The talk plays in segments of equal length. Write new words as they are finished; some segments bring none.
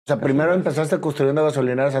O sea, primero empezaste construyendo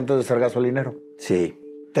gasolineras antes de ser gasolinero. Sí.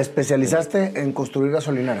 ¿Te especializaste en construir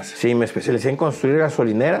gasolineras? Sí, me especialicé en construir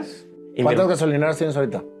gasolineras. ¿Cuántas gasolineras tienes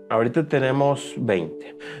ahorita? Ahorita tenemos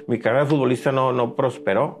 20. Mi carrera de futbolista no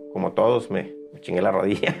prosperó, como todos, me chingué la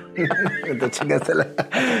rodilla. Te chingaste la...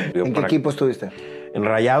 ¿En qué equipo estuviste? En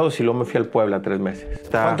Rayados y luego me fui al Puebla 3 meses.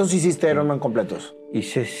 ¿Cuántos hiciste Ironman completos?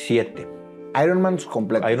 Hice 7. Ironmans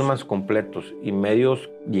completos. Ironmans completos y medios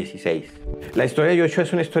 16. La historia de Joshua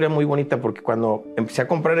es una historia muy bonita porque cuando empecé a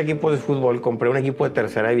comprar equipos de fútbol, compré un equipo de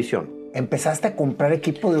tercera división. ¿Empezaste a comprar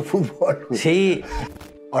equipo de fútbol? Sí.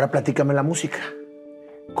 Ahora platícame la música.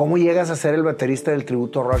 ¿Cómo llegas a ser el baterista del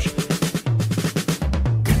tributo Rush?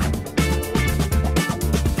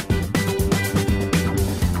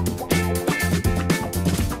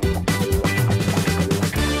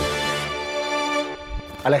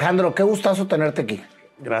 Alejandro, qué gustazo tenerte aquí.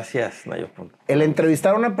 Gracias, Nayo. El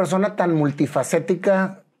entrevistar a una persona tan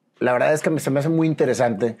multifacética, la verdad es que se me hace muy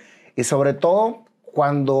interesante. Y sobre todo,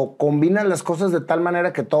 cuando combinas las cosas de tal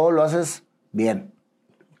manera que todo lo haces bien.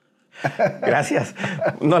 Gracias.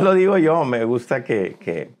 No lo digo yo, me gusta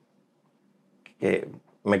que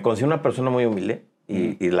me considero una persona muy humilde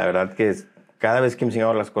y la verdad que cada vez que me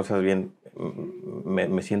enseñan las cosas bien,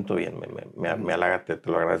 me siento bien, me halaga, te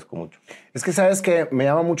lo agradezco mucho. Es que sabes que me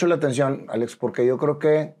llama mucho la atención, Alex, porque yo creo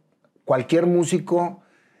que cualquier músico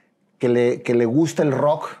que le guste el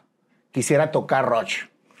rock quisiera tocar Rush.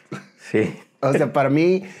 Sí. O sea, para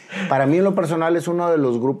mí en lo personal es uno de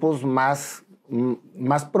los grupos más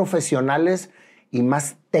profesionales y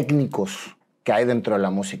más técnicos que hay dentro de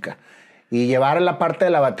la música. Y llevar la parte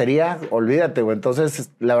de la batería, olvídate, güey.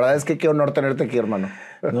 Entonces, la verdad es que qué honor tenerte aquí, hermano.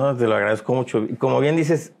 No, te lo agradezco mucho. Y como bien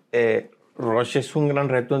dices, Rush es un gran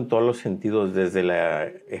reto en todos los sentidos, desde la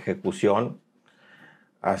ejecución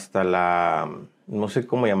hasta la, no sé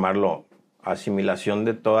cómo llamarlo, asimilación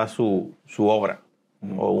de toda su obra.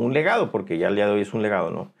 O un legado, porque ya el día de hoy es un legado,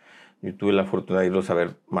 ¿no? Yo tuve la fortuna de irlos a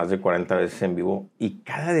ver más de 40 veces en vivo y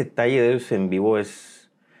cada detalle de ellos en vivo es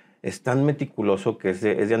tan meticuloso que es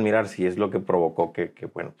de admirarse y es lo que provocó que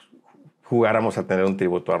bueno, pues, jugáramos a tener un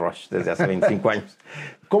tributo a Rush desde hace 25 años.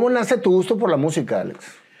 ¿Cómo nace tu gusto por la música,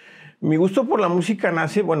 Alex? Mi gusto por la música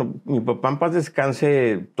nace, bueno, mi papá en paz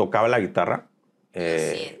descanse tocaba la guitarra.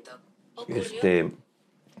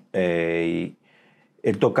 Y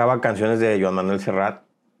él tocaba canciones de Joan Manuel Serrat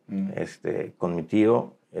con mi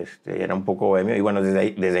tío. Era un poco bohemio. Y bueno,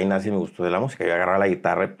 desde ahí nace mi gusto de la música. Yo agarraba la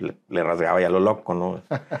guitarra y le rasgaba ya lo loco, ¿no?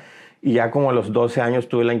 Y ya como a los 12 años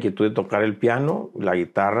tuve la inquietud de tocar el piano, la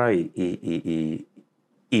guitarra y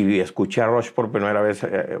escuché a Rush por primera vez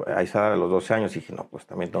a esa edad de los 12 años y dije, no, pues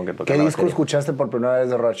también tengo que tocar. ¿Qué disco escuchaste por primera vez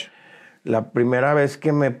de Rush? La primera vez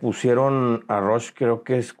que me pusieron a Rush creo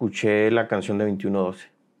que escuché la canción de 2112.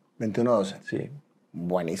 2112. Sí.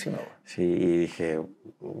 Buenísimo. Sí, y dije,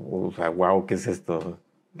 o sea, wow, ¿qué es esto?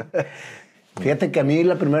 Fíjate que a mí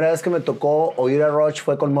la primera vez que me tocó oír a Rush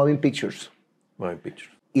fue con Moving Pictures. Moving Pictures.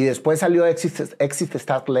 Y después salió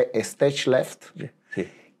Stage Left, sí,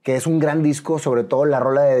 que es un gran disco, sobre todo la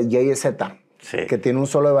rola de J.Z., sí, que tiene un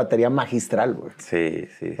solo de batería magistral, güey. Sí,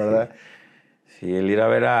 sí. ¿Verdad? Sí, el ir a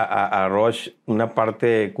ver a Rush, una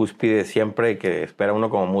parte cúspide siempre que espera uno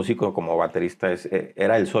como músico, como baterista,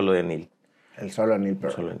 era el solo de Neil. El solo de Neil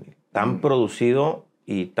Peart. Tan producido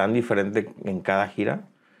y tan diferente en cada gira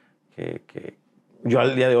que yo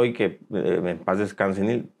al día de hoy, que en paz descanse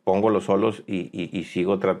Neil, pongo los solos y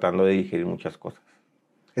sigo tratando de digerir muchas cosas.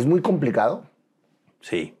 ¿Es muy complicado?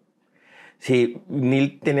 Sí. Sí,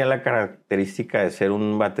 Neil tenía la característica de ser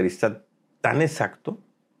un baterista tan exacto,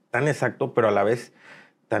 pero a la vez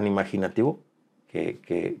tan imaginativo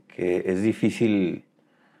que es difícil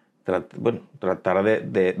tratar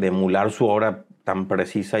de emular su obra tan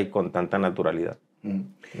precisa y con tanta naturalidad.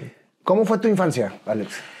 ¿Cómo fue tu infancia,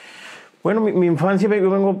 Alex? Bueno, mi infancia,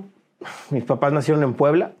 mis papás nacieron en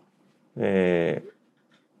Puebla. Yo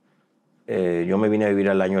me vine a vivir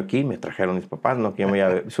al año aquí, me trajeron mis papás, no que yo me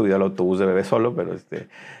había subido al autobús de bebé solo, pero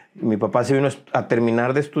mi papá se vino a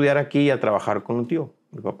terminar de estudiar aquí y a trabajar con un tío.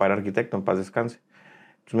 Mi papá era arquitecto, en paz descanse.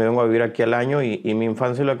 Entonces me vengo a vivir aquí al año y mi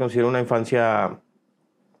infancia la considero una infancia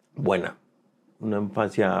buena, una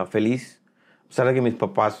infancia feliz. A pesar de que mis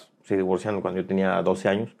papás se divorciaron cuando yo tenía 12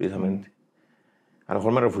 años, precisamente. A lo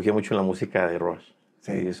mejor me refugié mucho en la música de Rush.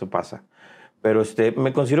 Sí, eso pasa. Pero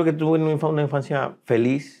me considero que tuve una infancia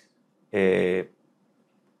feliz.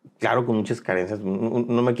 Claro, con muchas carencias.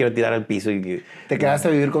 No me quiero tirar al piso. ¿Te quedaste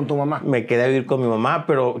a vivir con tu mamá? Me quedé a vivir con mi mamá,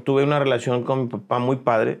 pero tuve una relación con mi papá muy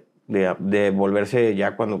padre, de volverse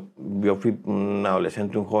ya cuando yo fui un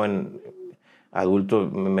adolescente, un joven adulto,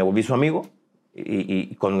 me volví su amigo.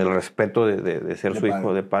 y con el respeto de ser su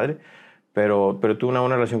hijo, de padre. Pero tuve una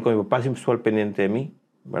buena relación con mi papá, siempre estuvo al pendiente de mí,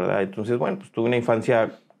 ¿verdad? Entonces, bueno, pues tuve una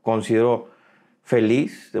infancia, considero,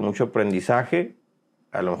 feliz, de mucho aprendizaje,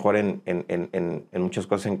 a lo mejor en muchas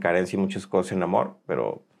cosas en carencia y muchas cosas en amor,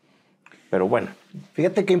 pero bueno.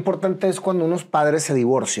 Fíjate qué importante es cuando unos padres se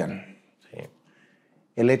divorcian. Sí.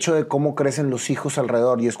 El hecho de cómo crecen los hijos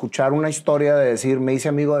alrededor y escuchar una historia de decir, me hice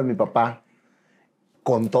amigo de mi papá,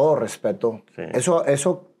 con todo respeto. Sí.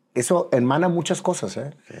 Eso emana muchas cosas,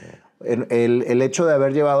 ¿eh? Sí. El hecho de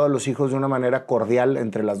haber llevado a los hijos de una manera cordial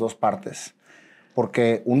entre las dos partes.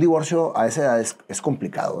 Porque un divorcio a esa edad es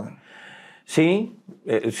complicado, ¿eh? Sí,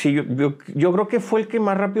 yo creo que fue el que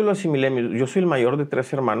más rápido lo asimilé. Yo soy el mayor de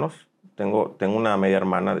 3 hermanos. Tengo una media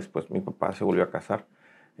hermana, después mi papá se volvió a casar.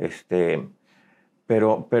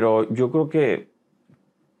 Pero yo creo que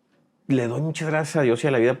le doy muchas gracias a Dios y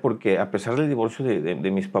a la vida porque a pesar del divorcio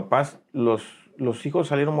de mis papás, los hijos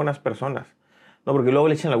salieron buenas personas. No, porque luego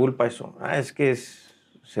le echan la culpa a eso. Es que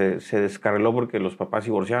se descarriló porque los papás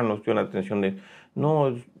divorciaron, no tuvieron atención de...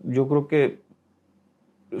 No, yo creo que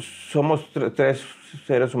somos 3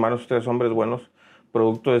 seres humanos, 3 hombres buenos,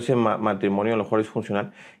 producto de ese matrimonio, a lo mejor es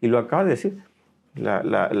funcional. Y lo acabas de decir,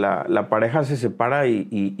 la pareja se separa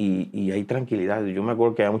y hay tranquilidad. Yo me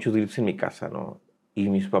acuerdo que había muchos gritos en mi casa, ¿no? Y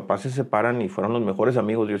mis papás se separan y fueron los mejores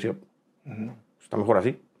amigos. Yo decía, está mejor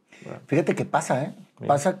así. Fíjate que pasa, ¿eh? Sí.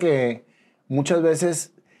 Pasa que muchas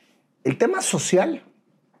veces el tema social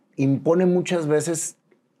impone muchas veces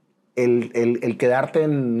el quedarte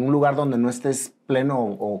en un lugar donde no estés pleno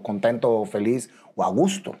o contento o feliz o a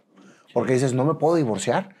gusto. Porque dices, no me puedo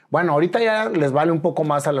divorciar. Bueno, ahorita ya les vale un poco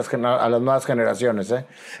más a las nuevas generaciones, ¿eh?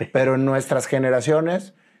 Sí. Pero en nuestras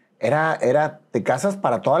generaciones era te casas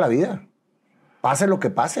para toda la vida. Pase lo que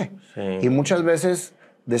pase. Sí. Y muchas veces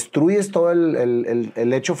destruyes todo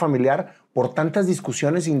el hecho familiar por tantas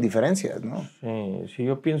discusiones e indiferencias, ¿no? Sí,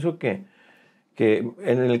 yo pienso que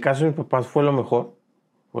en el caso de mis papás fue lo mejor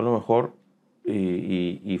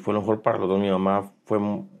y fue lo mejor para los dos. Mi mamá fue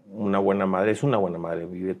una buena madre, es una buena madre,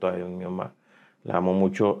 vive todavía mi mamá. La amo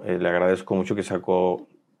mucho, le agradezco mucho que sacó,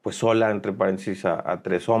 pues sola, entre paréntesis, a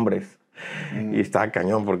 3 hombres. Y estaba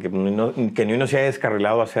cañón, porque que ni uno se haya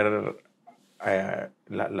descarrilado a ser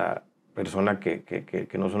la persona que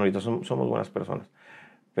no son ahorita. Somos buenas personas.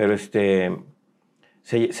 Pero se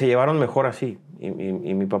llevaron mejor así. Y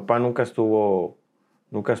mi papá nunca estuvo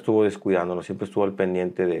descuidándonos, siempre estuvo al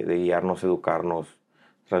pendiente de guiarnos, educarnos,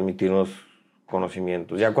 transmitirnos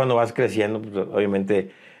conocimientos. Ya cuando vas creciendo, pues,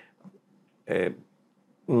 obviamente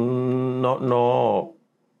no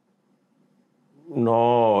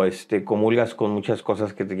comulgas con muchas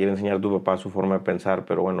cosas que te quiere enseñar tu papá, su forma de pensar,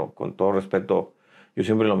 pero bueno, con todo respeto, yo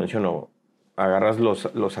siempre lo menciono, agarras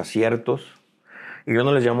los aciertos, y yo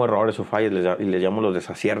no les llamo errores o fallas, les llamo los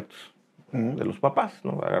desaciertos de los papás,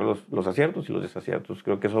 ¿no? Agarrar los aciertos y los desaciertos.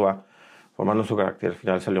 Creo que eso va formando su carácter. Al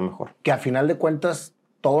final salió mejor. Que a final de cuentas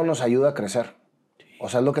todo nos ayuda a crecer. Sí. O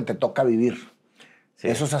sea, es lo que te toca vivir. Sí.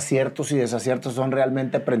 Esos aciertos y desaciertos son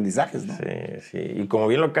realmente aprendizajes, ¿no? Sí. Y como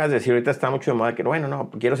bien lo acabas de decir, ahorita está mucho de moda que, bueno, no,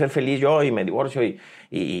 quiero ser feliz yo y me divorcio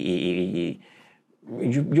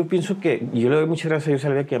yo pienso que, yo le doy muchas gracias a Dios a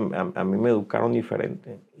la vida que a mí me educaron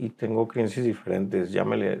diferente y tengo creencias diferentes,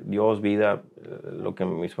 llámale Dios, vida, lo que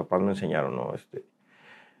mis papás me enseñaron, ¿no?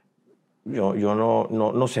 Yo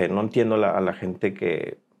no sé, no entiendo a la gente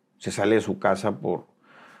que se sale de su casa por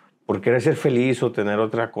querer ser feliz o tener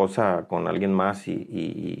otra cosa con alguien más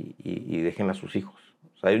y dejen a sus hijos.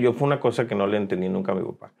 O sea, yo fue una cosa que no le entendí nunca a mi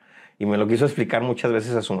papá. Y me lo quiso explicar muchas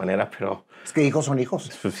veces a su manera, pero... Es que hijos son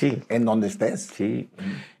hijos. Pues sí. En donde estés. Sí.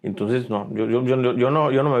 Entonces, no, yo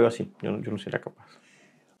no me veo así. Yo no sería capaz.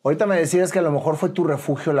 Ahorita me decías que a lo mejor fue tu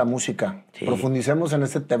refugio la música. Sí. Profundicemos en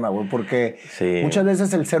este tema, güey, porque muchas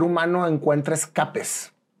veces el ser humano encuentra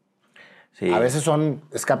escapes. Sí. A veces son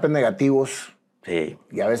escapes negativos. Sí.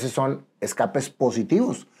 Y a veces son escapes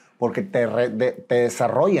positivos, porque te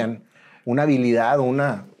desarrollan una habilidad,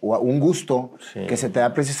 un gusto que se te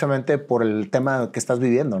da precisamente por el tema que estás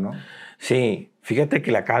viviendo, ¿no? Sí, fíjate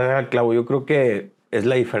que la cara al clavo, yo creo que es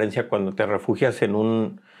la diferencia cuando te refugias en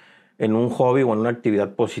un hobby o en una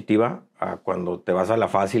actividad positiva a cuando te vas a la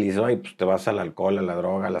fácil y dices, ay, pues te vas al alcohol, a la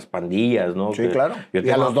droga, a las pandillas, ¿no? Sí, claro. Y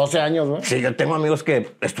a los 12 años, ¿no? Sí, yo tengo amigos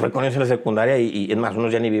que estuve con ellos en la secundaria y es más,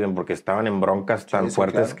 unos ya ni viven porque estaban en broncas tan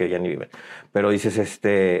fuertes, claro, que ya ni viven. Pero dices,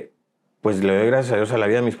 pues le doy gracias a Dios a la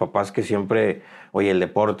vida de mis papás que siempre, oye, el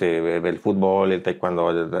deporte, el fútbol, el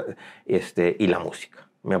taekwondo, y la música.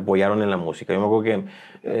 Me apoyaron en la música. Yo me acuerdo que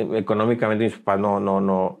económicamente mis papás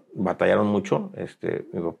no batallaron mucho.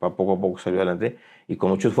 Mi papá poco a poco salió adelante y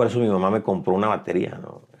con mucho esfuerzo mi mamá me compró una batería,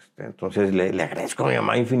 ¿no? Entonces le agradezco a mi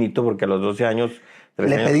mamá infinito porque a los 12 años...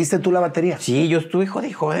 ¿Le pediste tú la batería? Sí, yo estuve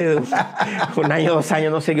jode, un año, 2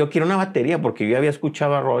 años, no sé, yo quiero una batería porque yo había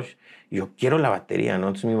escuchado a Rush y yo quiero la batería, ¿no?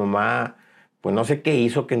 Entonces mi mamá, pues no sé qué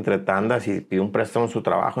hizo, que entre tandas y pidió un préstamo en su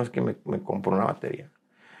trabajo, es que me compró una batería.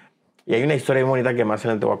 Y hay una historia muy bonita que más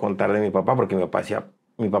adelante voy a contar de mi papá, porque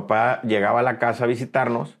mi papá llegaba a la casa a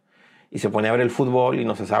visitarnos y se ponía a ver el fútbol y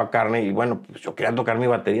nos asaba carne y bueno, pues yo quería tocar mi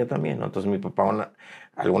batería también, ¿no? Entonces mi papá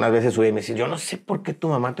algunas veces subía y me decía, yo no sé por qué tu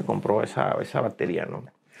mamá te compró esa batería, ¿no?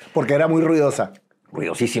 Porque era muy ruidosa.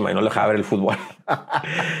 Ruidosísima y no le dejaba ver el fútbol.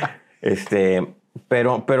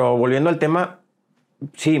 Pero volviendo al tema,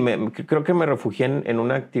 sí, creo que me refugié en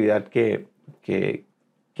una actividad que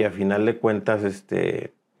a final de cuentas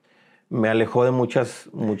me alejó de muchas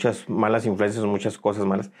malas influencias, muchas cosas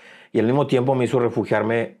malas, y al mismo tiempo me hizo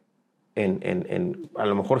refugiarme a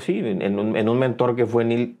lo mejor sí, en un mentor que fue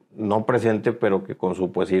Neil, no presente, pero que con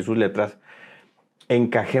su poesía y sus letras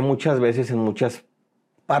encajé muchas veces en muchas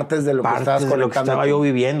partes de lo que estaba yo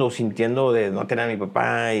viviendo, sintiendo de no tener a mi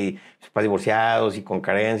papá y mis papás divorciados y con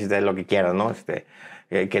carencias, de lo que quieras, ¿no?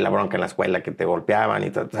 Que la bronca en la escuela, que te golpeaban y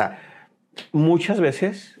todo. O sea, muchas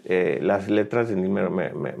veces las letras de Neil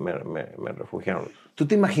me refugiaron. ¿Tú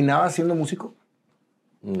te imaginabas siendo músico?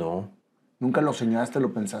 No. ¿Nunca lo soñaste,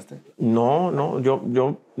 lo pensaste? No, yo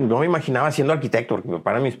no me imaginaba siendo arquitecto, porque mi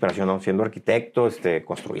papá era mi inspiración, ¿no? Siendo arquitecto,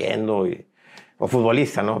 construyendo, o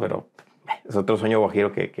futbolista, ¿no? Pero es otro sueño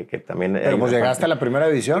guajiro que también... Pero pues llegaste a la primera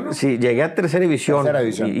división, ¿no? Sí, llegué a tercera división.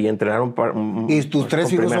 Y entrenaron... Y tus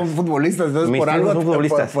 3 hijos son futbolistas, entonces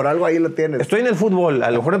por algo ahí lo tienes. Estoy en el fútbol, a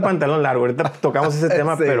lo mejor de pantalón largo, ahorita tocamos ese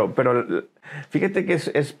tema, sí. pero fíjate que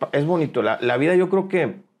es bonito. La vida, yo creo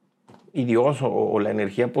que... y Dios o la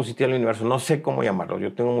energía positiva del universo, no sé cómo llamarlo.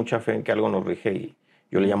 Yo tengo mucha fe en que algo nos rige y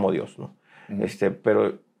yo le llamo Dios, ¿no?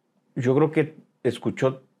 Pero yo creo que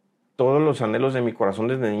escuchó todos los anhelos de mi corazón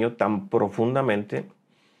desde niño tan profundamente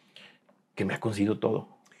que me ha conseguido todo.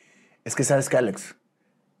 Es que sabes que, Alex,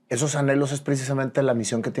 esos anhelos es precisamente la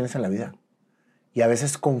misión que tienes en la vida. Y a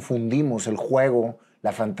veces confundimos el juego,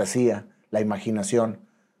 la fantasía, la imaginación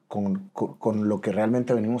con lo que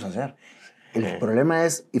realmente venimos a hacer. El problema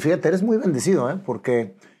es, y fíjate, eres muy bendecido,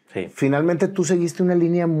 porque sí. Finalmente tú seguiste una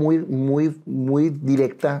línea muy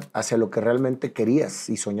directa hacia lo que realmente querías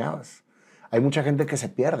y soñabas. Hay mucha gente que se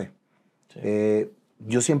pierde. Sí.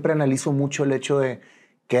 Yo siempre analizo mucho el hecho de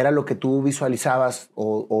qué era lo que tú visualizabas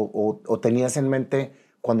o tenías en mente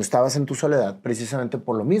cuando estabas en tu soledad, precisamente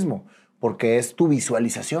por lo mismo, porque es tu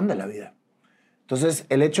visualización de la vida. Entonces,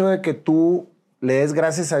 el hecho de que tú le des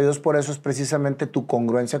gracias a Dios por eso es precisamente tu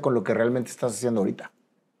congruencia con lo que realmente estás haciendo ahorita.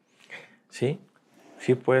 Sí,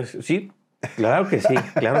 pues, sí, claro que sí,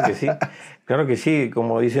 claro que sí. Claro que sí,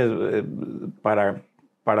 como dices,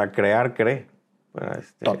 para crear, cree.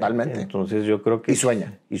 Totalmente. Entonces yo creo que... Y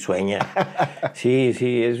sueña. Sí,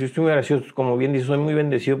 yo estoy muy agradecido. Como bien dices, soy muy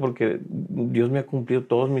bendecido porque Dios me ha cumplido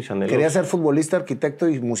todos mis anhelos. Quería ser futbolista, arquitecto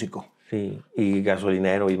y músico. Sí, y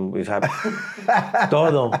gasolinero, o sea,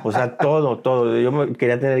 todo. Yo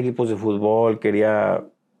quería tener equipos de fútbol,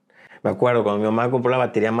 me acuerdo cuando mi mamá compró la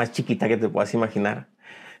batería más chiquita que te puedas imaginar,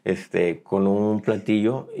 con un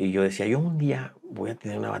platillo, y yo decía, yo un día voy a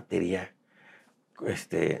tener una batería.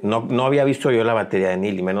 No había visto yo la batería de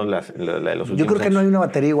Neil, y menos la de los últimos Yo creo que años. no hay una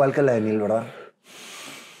batería igual que la de Neil, ¿verdad?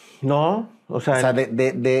 No, o sea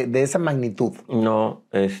de esa magnitud. No,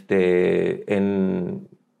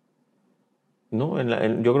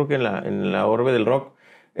 yo creo que en la orbe del rock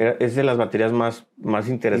es de las baterías más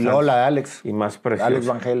interesantes. Y luego la de Alex. Y más preciosas. Alex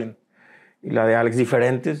Van Halen. Y la de Alex,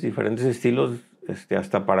 diferentes estilos,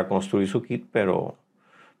 hasta para construir su kit, pero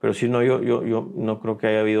sí, no, yo no creo que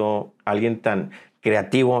haya habido alguien tan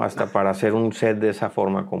creativo hasta para hacer un set de esa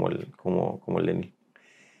forma como el de Neil.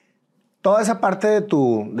 Toda esa parte de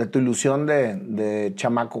tu ilusión de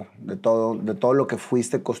chamaco, de todo lo que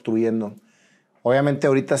fuiste construyendo, obviamente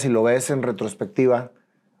ahorita si lo ves en retrospectiva,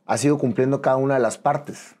 has ido cumpliendo cada una de las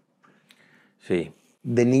partes. Sí.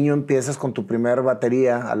 De niño empiezas con tu primer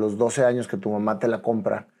batería a los 12 años que tu mamá te la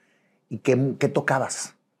compra. ¿Y qué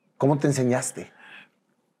tocabas? ¿Cómo te enseñaste?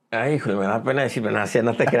 Ay, híjole, me da pena decir,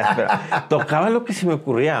 no te creas, pero tocaba lo que se me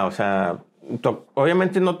ocurría, o sea...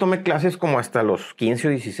 Obviamente no tomé clases como hasta los 15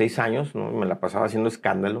 o 16 años, ¿no? Me la pasaba haciendo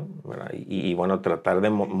escándalo, ¿verdad? Y bueno, tratar de...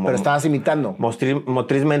 Pero estabas imitando.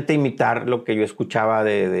 Motrizmente imitar lo que yo escuchaba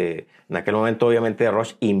en aquel momento, obviamente, de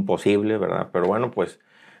Rush, imposible, ¿verdad? Pero bueno, pues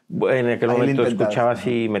en aquel momento escuchaba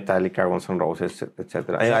así Metallica, Guns N' Roses,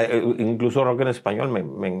 etcétera. Incluso rock en español,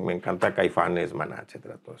 me encanta Caifanes, Maná,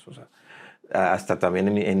 etcétera, todo eso. O sea, hasta también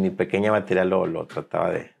en mi pequeña batería lo trataba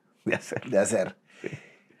de hacer. De hacer.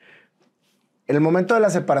 En el momento de la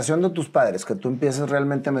separación de tus padres, que tú empiezas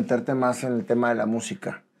realmente a meterte más en el tema de la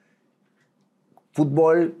música,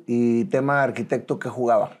 fútbol y tema de arquitecto, ¿qué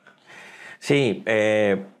jugaba? Sí,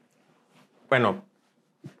 bueno,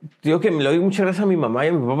 digo que me le doy muchas gracias a mi mamá y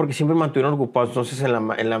a mi papá porque siempre me mantuvieron ocupados. Entonces,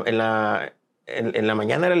 en la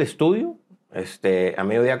mañana era el estudio, a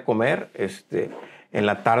mediodía comer, en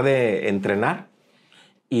la tarde entrenar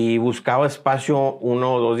y buscaba espacio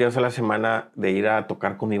 1 o 2 días a la semana de ir a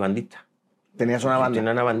tocar con mi bandita. ¿Tenías una banda?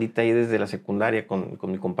 Tenía una bandita ahí desde la secundaria con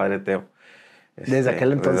mi compadre Teo. ¿Desde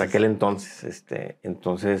aquel entonces? Desde aquel entonces.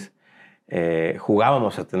 Entonces,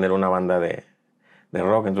 jugábamos a tener una banda de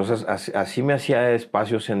rock. Entonces, así me hacía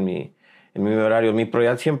espacios en mi horario. Mi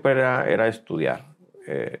prioridad siempre era estudiar.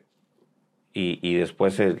 Y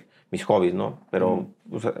después mis hobbies, ¿no? Pero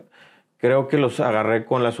o sea, creo que los agarré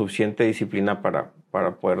con la suficiente disciplina para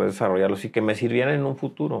poder desarrollarlos y que me sirvieran en un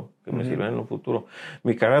futuro.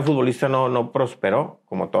 Mi carrera de futbolista no prosperó,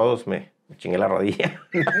 como todos, me chingué la rodilla.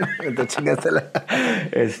 Te chingaste la...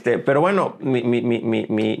 Pero bueno,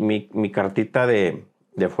 mi cartita de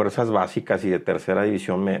fuerzas básicas y de tercera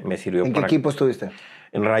división me sirvió. ¿En qué equipo estuviste?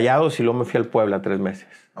 En Rayados, y luego me fui al Puebla 3 meses.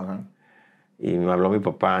 Ajá. Y me habló mi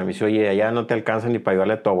papá, me dice, oye, allá no te alcanza ni para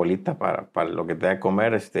ayudarle a tu abuelita para lo que te da de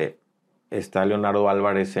comer. Está Leonardo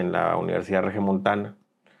Álvarez en la Universidad Regiomontana.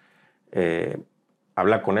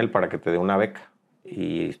 Habla con él para que te dé una beca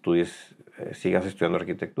y sigas estudiando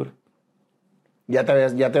arquitectura. ¿Ya te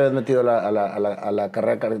habías metido a la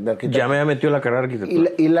carrera de arquitecto? Ya me había metido a la carrera de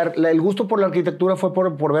arquitectura. ¿Y el gusto por la arquitectura fue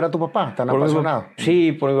por ver a tu papá tan apasionado?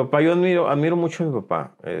 Sí, por mi papá. Yo admiro mucho a mi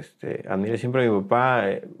papá. Admiro siempre a mi papá.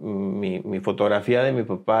 Mi fotografía de mi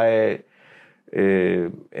papá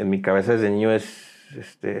en mi cabeza desde niño es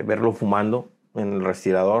verlo fumando en el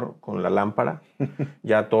respirador con la lámpara,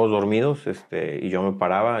 ya todos dormidos, y yo me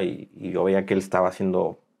paraba y yo veía que él estaba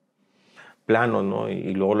haciendo planos, ¿no?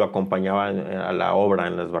 Y luego lo acompañaba a la obra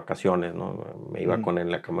en las vacaciones, ¿no? Me iba con él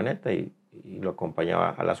en la camioneta y lo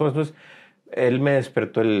acompañaba a las obras. Entonces, él me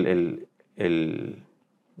despertó la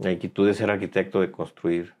inquietud de ser arquitecto, de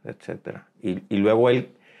construir, etc. Y luego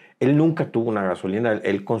él nunca tuvo una gasolina,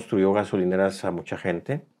 él construyó gasolineras a mucha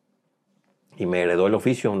gente y me heredó el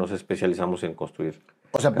oficio, nos especializamos en construir.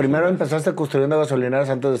 O sea, primero empezaste construyendo gasolineras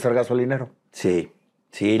antes de ser gasolinero. Sí,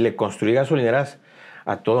 le construí gasolineras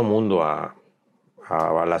a todo mundo, a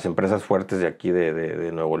las empresas fuertes de aquí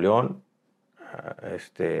de Nuevo León,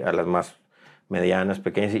 a las más medianas,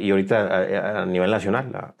 pequeñas, y ahorita a nivel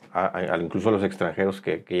nacional, incluso a los extranjeros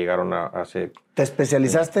que llegaron hace... ¿Te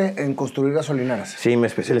especializaste en construir gasolineras? Sí, me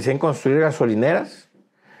especialicé en construir gasolineras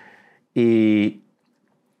y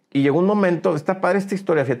llegó un momento, está padre esta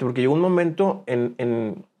historia, fíjate, porque llegó un momento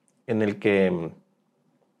en el que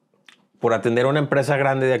por atender a una empresa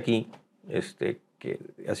grande de aquí, que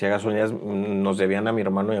hacía gasolineras, nos debían a mi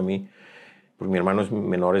hermano y a mí, porque mi hermano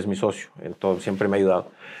menor es mi socio, en todo, siempre me ha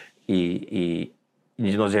ayudado. Y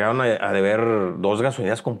nos llegaron a deber 2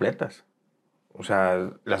 gasolineras completas. O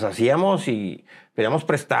sea, las hacíamos y pedíamos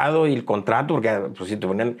prestado y el contrato, porque pues, si te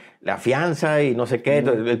ponían la fianza y no sé qué,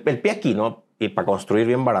 el pie aquí, ¿no? Y para construir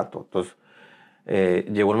bien barato. Entonces,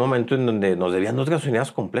 llegó el momento en donde nos debían 2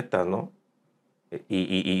 gasolineras completas, ¿no?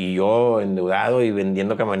 Y yo endeudado y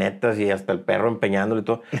vendiendo camionetas y hasta el perro empeñándolo y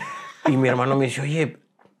todo. Y mi hermano me dice, oye,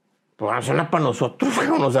 pues haz una para nosotros,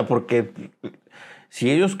 o sea, porque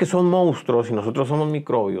si ellos que son monstruos y nosotros somos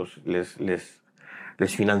microbios, les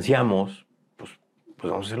financiamos, pues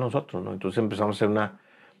vamos a hacer nosotros, ¿no? Entonces empezamos a hacer una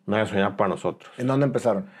gasolinera para nosotros. ¿En dónde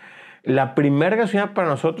empezaron? La primera gasolinera para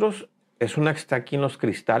nosotros es una que está aquí en Los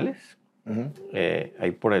Cristales,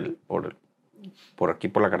 ahí por aquí,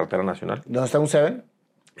 por la carretera nacional. ¿Dónde está un Seven?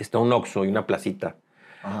 Está un Oxxo y una placita.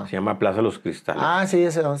 Ajá. Se llama Plaza Los Cristales. Ah, sí,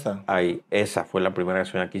 ese dónde está. Ahí, esa fue la primera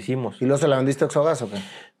gasolina que hicimos. ¿Y luego se la vendiste a Oxogas o qué?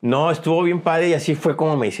 No, estuvo bien padre y así fue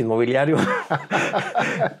como me hice inmobiliario.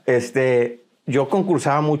 Yo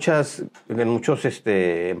concursaba en muchas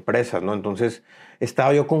empresas, ¿no? Entonces,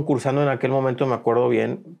 estaba yo concursando en aquel momento, me acuerdo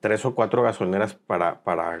bien, 3 o 4 gasolineras para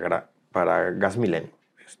Gas Milenio,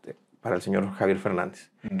 para el señor Javier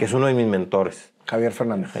Fernández, que es uno de mis mentores. Javier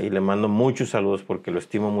Fernández. Ahí le mando muchos saludos porque lo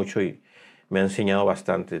estimo mucho y me ha enseñado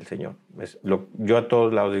bastante el señor. Yo a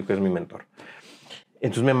todos lados digo que es mi mentor.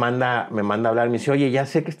 Entonces me manda a hablar, me dice, oye, ya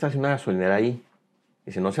sé que estás en una gasolinera ahí.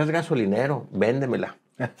 Dice, no seas gasolinero, véndemela.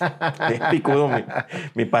 Picudo,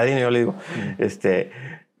 mi padrino, yo le digo,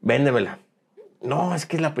 véndemela. No, es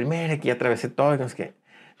que es la primera, que ya atravesé todo. No es que...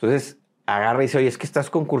 Entonces agarra y dice, oye, es que estás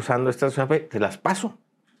concursando, te las paso,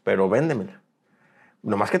 pero véndemela.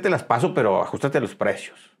 Nomás que te las paso, pero ajustate a los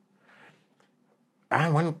precios. Ah,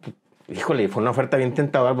 bueno, pues, híjole, fue una oferta bien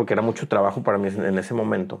tentadora porque era mucho trabajo para mí en ese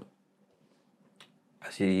momento.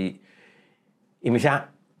 Así. Y me dice,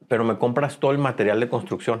 pero me compras todo el material de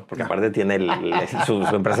construcción, porque aparte tiene su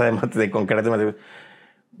empresa de concreto.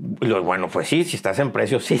 Y luego, bueno, pues sí, si estás en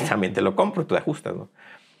precio, sí, también te lo compro, tú te ajustas, ¿no?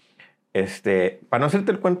 Para no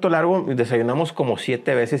hacerte el cuento largo, desayunamos como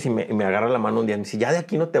 7 veces y me agarra la mano un día y me dice, ya de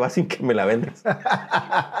aquí no te vas sin que me la vendas.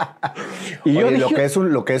 Y oye, yo dije,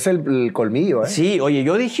 lo que es el colmillo, ¿eh? Sí, oye,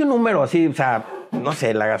 yo dije un número así, o sea, no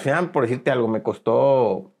sé, la gasolina, por decirte algo, me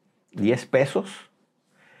costó 10 pesos.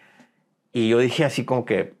 Y yo dije así como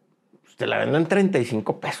que, te la vendo en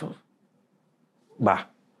 35 pesos.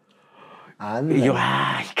 Va. Ándale. Y yo,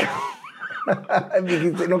 ay, cabrón.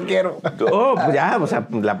 Dijiste, no quiero. Oh, pues ya, o sea,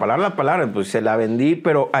 la palabra, pues se la vendí,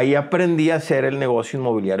 pero ahí aprendí a hacer el negocio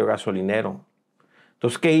inmobiliario gasolinero.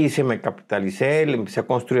 Entonces, ¿qué hice? Me capitalicé, le empecé a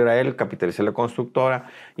construir a él, capitalicé la constructora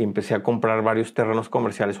y empecé a comprar varios terrenos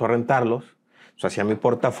comerciales o a rentarlos. O sea, hacía mi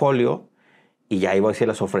portafolio y ya iba y se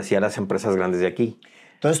las ofrecía a las empresas grandes de aquí.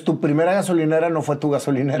 Entonces, ¿tu primera gasolinera no fue tu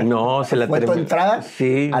gasolinera? No, ¿Fue tu entrada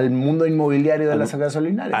al mundo inmobiliario de las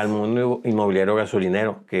gasolineras? Al mundo inmobiliario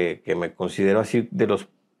gasolinero, que me considero así de los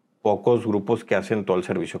pocos grupos que hacen todo el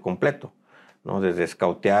servicio completo, ¿no? Desde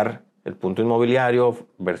escautear el punto inmobiliario,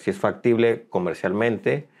 ver si es factible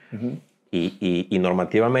comercialmente y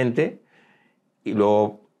normativamente, y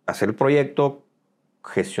luego hacer el proyecto,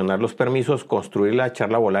 gestionar los permisos, construirla,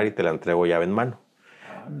 echarla a volar y te la entrego llave en mano.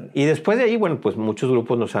 Y después de ahí, bueno, pues muchos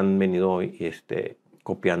grupos nos han venido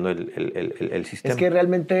copiando el sistema. Es que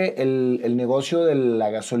realmente el negocio de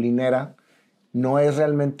la gasolinera no es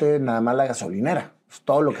realmente nada más la gasolinera. Es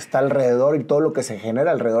todo lo que está alrededor y todo lo que se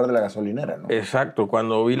genera alrededor de la gasolinera, ¿no? Exacto.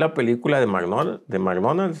 Cuando vi la película de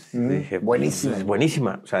McDonald's, dije, buenísima. Pues, es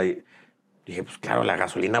buenísima. O sea, dije, pues claro, la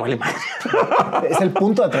gasolina vale más. Es el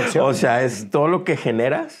punto de atracción. O sea, es todo lo que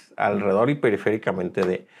generas alrededor y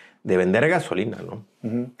periféricamente de vender gasolina, ¿no?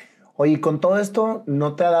 Oye, ¿y con todo esto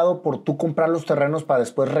no te ha dado por tú comprar los terrenos para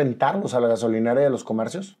después rentarlos a la gasolinera y a los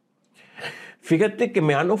comercios? Fíjate que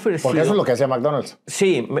me han ofrecido... Porque eso es lo que hacía McDonald's.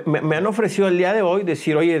 Sí, me han ofrecido el día de hoy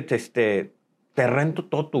decir, oye, te rento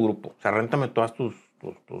todo tu grupo. O sea, réntame todas tus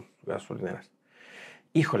gasolineras.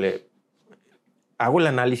 Híjole, hago el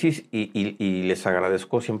análisis y les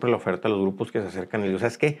agradezco siempre la oferta a los grupos que se acercan. Y digo,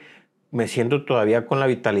 ¿sabes qué? Me siento todavía con la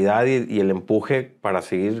vitalidad y el empuje para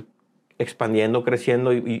seguir expandiendo,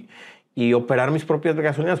 creciendo y operar mis propias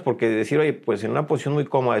gasolineras. Porque decir, oye, pues en una posición muy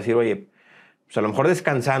cómoda, decir, oye, pues a lo mejor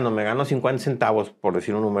descansando me gano 50 centavos, por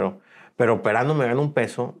decir un número, pero operando me gano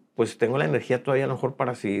 $1, pues tengo la energía todavía a lo mejor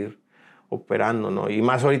para seguir operando, ¿no? Y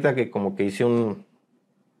más ahorita que como que hice a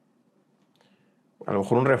lo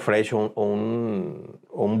mejor un refresh o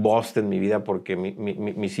un bust en mi vida, porque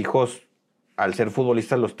mis hijos, al ser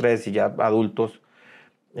futbolistas los 3 y ya adultos,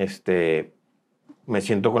 me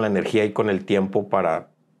siento con la energía y con el tiempo para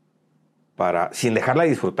sin dejarla de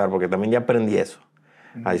disfrutar, porque también ya aprendí eso,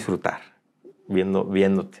 a disfrutar,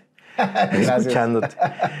 viéndote, escuchándote.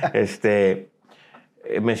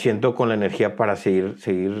 Me siento con la energía para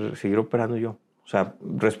seguir operando yo. O sea,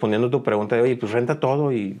 respondiendo a tu pregunta de, oye, pues renta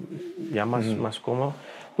todo y ya más cómodo.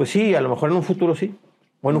 Pues sí, a lo mejor en un futuro sí.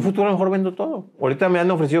 O en un futuro a lo mejor vendo todo. Ahorita me han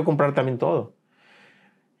ofrecido comprar también todo.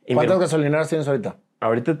 ¿Cuántas gasolineras tienes ahorita?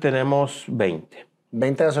 Ahorita tenemos 20.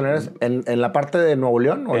 ¿20 gasolineras en la parte de Nuevo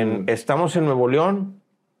León? ¿O estamos en Nuevo León,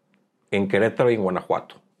 en Querétaro y en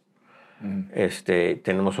Guanajuato.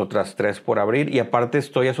 Tenemos otras 3 por abrir y aparte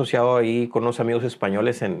estoy asociado ahí con unos amigos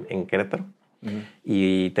españoles en Querétaro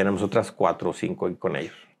y tenemos otras 4 o 5 ahí con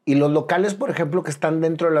ellos. ¿Y los locales, por ejemplo, que están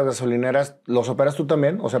dentro de las gasolineras, los operas tú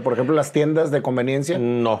también? O sea, por ejemplo, las tiendas de conveniencia.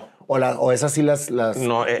 No. ¿O esas sí las...?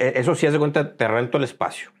 No, eso sí, haz de cuenta, te rento el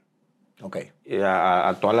espacio. Ok.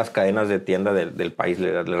 A todas las cadenas de tienda del país,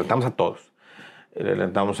 le rentamos a todos. Le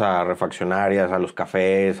rentamos a refaccionarias, a los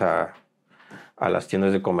cafés, a las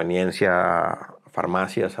tiendas de conveniencia, a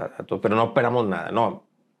farmacias, a todo. Pero no operamos nada, no.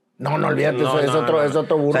 No, olvídate, eso es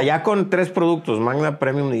otro burro. O sea, ya con 3 productos, Magna,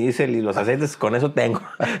 Premium y Diesel y los aceites, con eso tengo.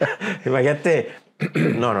 Imagínate.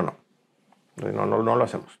 No lo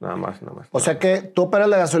hacemos, nada más. O sea que tú operas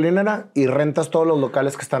la gasolinera y rentas todos los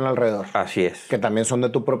locales que están alrededor. Así es. Que también son de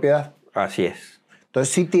tu propiedad. Así es.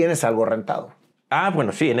 Entonces sí tienes algo rentado.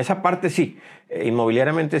 Bueno, sí, en esa parte sí.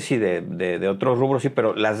 Inmobiliariamente sí, de otros rubros sí,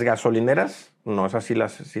 pero las gasolineras, no, esas sí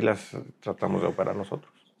las tratamos de operar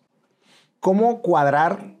nosotros. ¿Cómo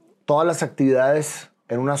cuadrar todas las actividades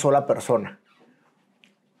en una sola persona?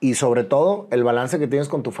 Y sobre todo, el balance que tienes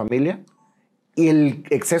con tu familia y el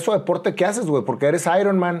exceso de deporte que haces, güey, porque eres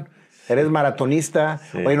Ironman Eres maratonista.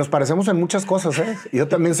 Sí. Oye, nos parecemos en muchas cosas, ¿eh? Yo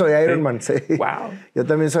también soy Ironman. Sí. Wow. Yo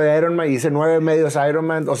también soy Ironman y hice 9 medios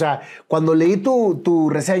Ironman. O sea, cuando leí tu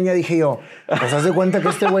reseña dije yo, pues haz de cuenta que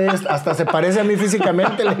este güey hasta se parece a mí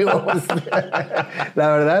físicamente. Le digo, pues,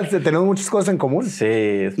 la verdad, tenemos muchas cosas en común.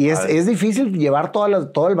 Sí. Y es difícil llevar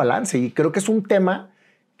todo el balance. Y creo que es un tema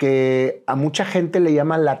que a mucha gente le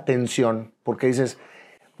llama la atención. Porque dices,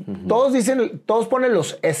 todos ponen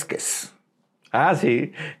los esques. Ah,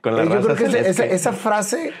 sí, con la raza. Yo creo que celeste. esa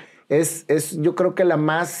frase es yo creo que la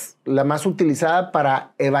más utilizada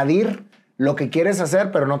para evadir lo que quieres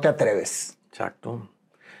hacer, pero no te atreves. Exacto.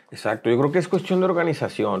 Yo creo que es cuestión de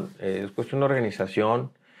organización.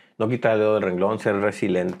 No quitar el dedo del renglón, ser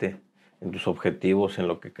resiliente en tus objetivos, en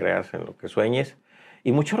lo que creas, en lo que sueñes.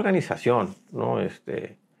 Y mucha organización, ¿no?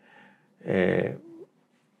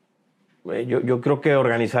 Yo creo que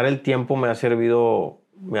organizar el tiempo me ha servido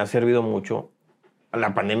mucho. A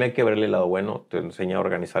la pandemia hay que verle el lado bueno, te enseña a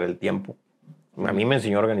organizar el tiempo. A mí me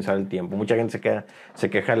enseñó a organizar el tiempo. Mucha gente se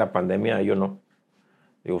queja de la pandemia, yo no.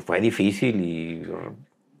 Digo, fue difícil y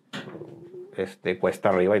cuesta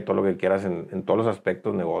arriba y todo lo que quieras en todos los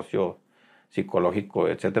aspectos, negocio, psicológico,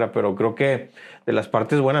 etcétera. Pero creo que de las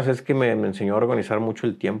partes buenas es que me enseñó a organizar mucho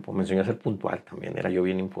el tiempo. Me enseñó a ser puntual también. Era yo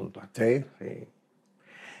bien impuntual. Sí.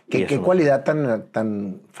 ¿Qué cualidad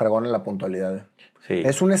tan fregona la puntualidad? Sí.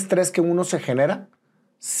 Es un estrés que uno se genera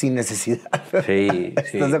sin necesidad. Sí.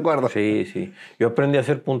 ¿Estás de acuerdo? Sí. Yo aprendí a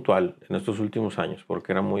ser puntual en estos últimos años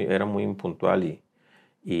porque era muy impuntual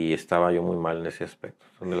y estaba yo muy mal en ese aspecto.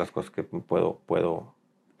 Son de las cosas que puedo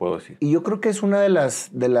decir. Y yo creo que es una de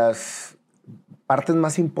las partes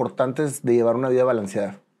más importantes de llevar una vida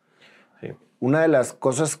balanceada. Sí. Una de las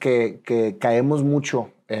cosas que caemos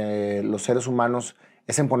mucho los seres humanos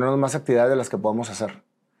es en ponernos más actividades de las que podemos hacer.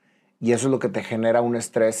 Y eso es lo que te genera un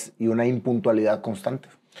estrés y una impuntualidad constante.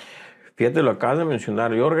 Fíjate, lo acabas de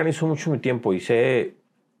mencionar. Yo organizo mucho mi tiempo y sé,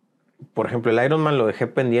 por ejemplo, el Ironman lo dejé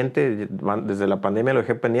pendiente, desde la pandemia lo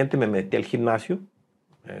dejé pendiente, me metí al gimnasio.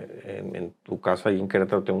 En tu casa, ahí en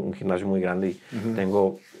Querétaro, tengo un gimnasio muy grande y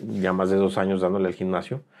tengo ya más de 2 años dándole al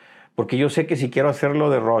gimnasio. Porque yo sé que si quiero hacerlo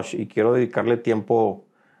de rush y quiero dedicarle tiempo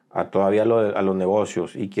a los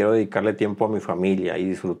negocios y quiero dedicarle tiempo a mi familia y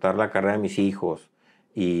disfrutar la carrera de mis hijos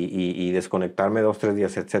y desconectarme 2-3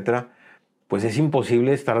 días, etcétera, pues es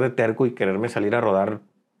imposible estar de terco y quererme salir a rodar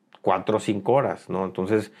 4 o 5 horas, ¿no?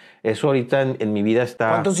 Entonces, eso ahorita en mi vida está...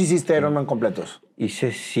 ¿Cuántos hiciste Ironman completos?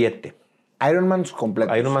 Hice 7. Ironmans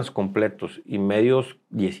completos. Ironmans completos y medios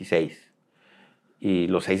 16. Y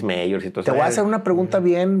los 6 majors y todo eso. Te voy a hacer una pregunta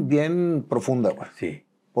bien profunda, güey. Sí.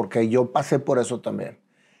 Porque yo pasé por eso también.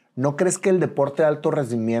 ¿No crees que el deporte de alto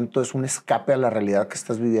rendimiento es un escape a la realidad que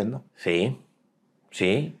estás viviendo? Sí.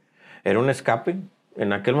 Era un escape.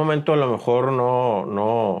 En aquel momento a lo mejor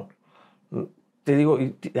no te digo,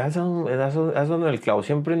 has dado el clavo.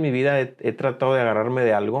 Siempre en mi vida he tratado de agarrarme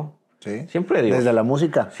de algo. Sí. Siempre de Dios. Desde la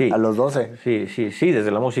música, sí. A los 12. Sí,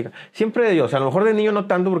 desde la música. Siempre de Dios. A lo mejor de niño no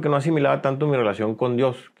tanto porque no asimilaba tanto mi relación con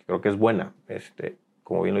Dios, que creo que es buena.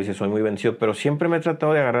 Como bien lo dice, soy muy vencido, pero siempre me he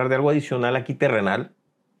tratado de agarrar de algo adicional aquí terrenal,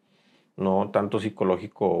 no tanto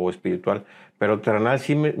psicológico o espiritual, pero terrenal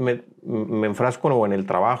sí me enfrasco o en el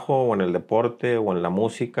trabajo, o en el deporte, o en la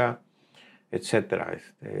música, etcétera.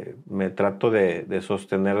 Me trato de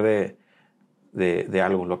sostener de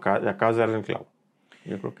algo. Acabas de dar el clavo.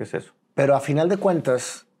 Yo creo que es eso. Pero a final de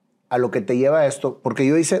cuentas, a lo que te lleva esto, porque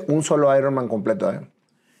yo hice un solo Ironman completo,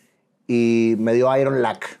 y me dio Iron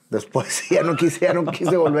Lack después. Ya no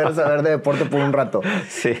quise volver a saber de deporte por un rato.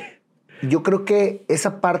 Sí. Yo creo que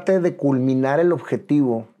esa parte de culminar el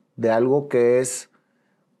objetivo de algo que es,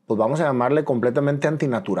 pues vamos a llamarle completamente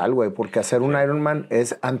antinatural, güey, porque hacer un Ironman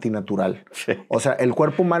es antinatural. Sí. O sea, el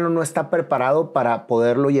cuerpo humano no está preparado para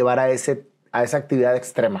poderlo llevar a esa actividad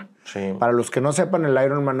extrema. Sí. Para los que no sepan, el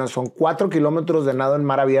Ironman son 4 kilómetros de nado en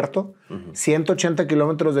mar abierto, 180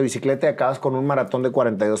 kilómetros de bicicleta y acabas con un maratón de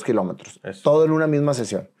 42 kilómetros. Eso. Todo en una misma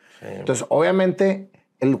sesión. Sí. Entonces, obviamente,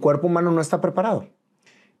 el cuerpo humano no está preparado.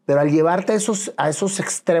 Pero al llevarte a esos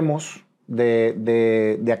extremos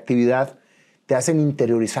de actividad, te hacen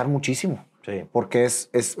interiorizar muchísimo. Sí. Porque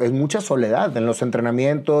es mucha soledad. En los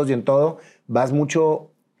entrenamientos y en todo, vas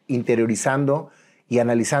mucho interiorizando y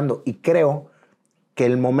analizando. Y creo que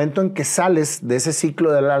el momento en que sales de ese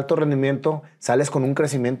ciclo del alto rendimiento, sales con un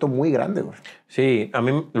crecimiento muy grande, güey. Sí, a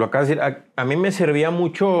mí, lo acabas de decir, a mí me servía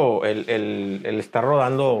mucho el estar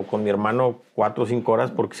rodando con mi hermano 4 o 5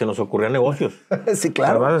 horas porque se nos ocurrían negocios. Sí,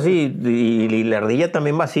 claro. Vas así, y la ardilla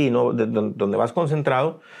también va así, ¿no? Donde vas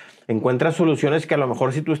concentrado, encuentras soluciones que a lo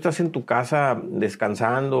mejor si tú estás en tu casa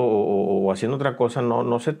descansando o haciendo otra cosa,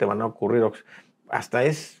 no se te van a ocurrir. Hasta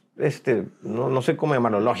es no sé cómo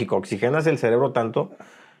llamarlo, lógico, oxigenas el cerebro tanto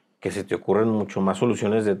que se te ocurren mucho más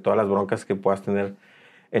soluciones de todas las broncas que puedas tener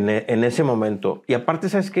en ese momento. Y aparte,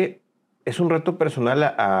 ¿sabes qué? Es un reto personal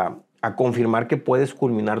a confirmar que puedes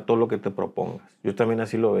culminar todo lo que te propongas. Yo también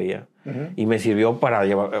así lo veía. Y me sirvió para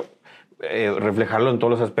reflejarlo en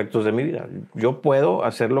todos los aspectos de mi vida. Yo puedo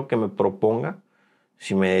hacer lo que me proponga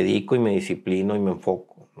si me dedico y me disciplino y me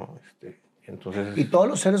enfoco, ¿no? Entonces, y todos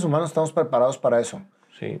los seres humanos estamos preparados para eso.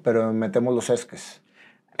 Sí. Pero metemos los esques.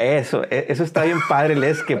 Eso está bien padre el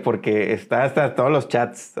esque, porque está hasta todos los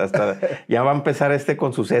chats, ya va a empezar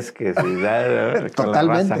con sus esques.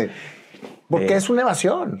 Totalmente. Porque es una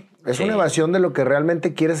evasión. Es una evasión de lo que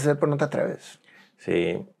realmente quieres hacer, pero no te atreves.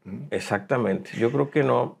 Sí, exactamente. Yo creo que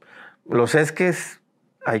no. Los esques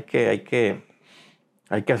hay que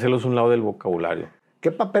hacerlos a un lado del vocabulario.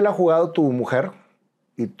 ¿Qué papel ha jugado tu mujer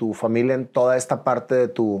y tu familia en toda esta parte de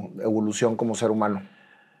tu evolución como ser humano?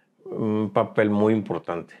 Un papel muy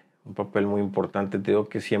importante. Un papel muy importante. Te digo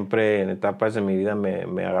que siempre en etapas de mi vida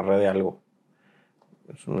me agarré de algo.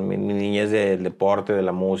 Mi niñez del deporte, de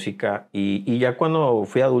la música. Y ya cuando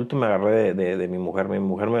fui adulto me agarré de mi mujer. Mi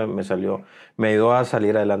mujer me ayudó a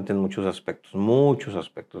salir adelante en muchos aspectos. Muchos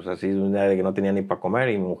aspectos. Así de un día de que no tenía ni para comer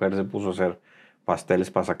y mi mujer se puso a hacer pasteles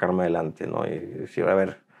para sacarme adelante, ¿no? Y decía, a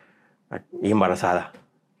ver, y embarazada.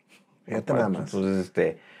 Fíjate nada más. Entonces,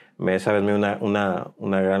 esa vez me dio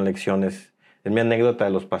una gran lección. Es mi anécdota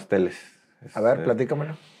de los pasteles. A ver,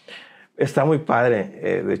 platícamelo. Está muy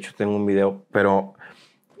padre. De hecho, tengo un video. Pero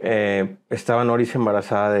estaba Noris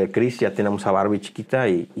embarazada de Chris. Ya teníamos a Barbie chiquita.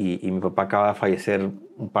 Y mi papá acaba de fallecer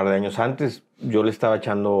un par de años antes. Yo le estaba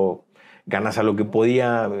echando ganas a lo que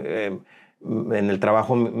podía. En el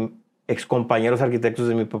trabajo, excompañeros arquitectos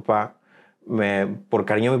de mi papá, por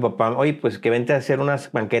cariño de mi papá, oye, pues que vente a hacer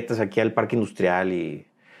unas banquetas aquí al parque industrial y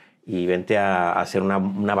vente a hacer una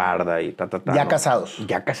barda y Ya ¿no? casados.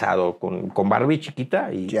 Ya casado, con Barbie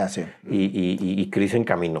chiquita y, ya, sí. y Chris en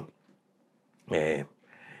camino.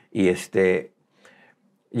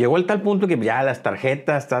 Llegó al tal punto que ya las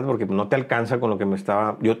tarjetas, porque no te alcanza con lo que me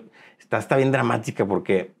estaba... Está bien dramática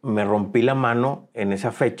porque me rompí la mano en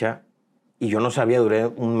esa fecha y yo no sabía, duré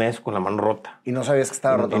un mes con la mano rota. Y no sabías que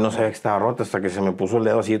estaba rota. Y no sabía que estaba rota hasta que se me puso el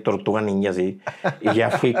dedo así de tortuga ninja, así. Y ya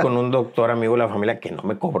fui con un doctor amigo de la familia que no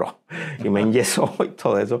me cobró y me enyesó y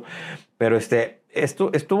todo eso. Pero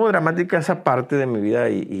estuvo dramática esa parte de mi vida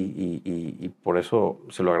y por eso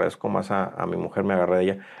se lo agradezco más a mi mujer, me agarré de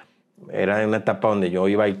ella. Era una etapa donde yo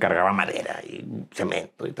iba y cargaba madera y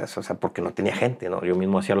cemento y todo eso, o sea, porque no tenía gente, ¿no? Yo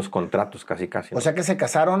mismo hacía los contratos casi, ¿no? O sea que se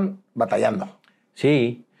casaron batallando.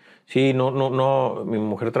 Sí, no. Mi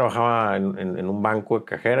mujer trabajaba en un banco de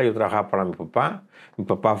cajera, yo trabajaba para mi papá. Mi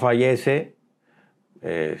papá fallece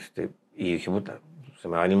y dije, puta, se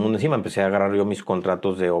me va el mundo encima. Empecé a agarrar yo mis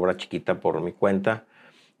contratos de obra chiquita por mi cuenta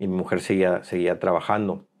y mi mujer seguía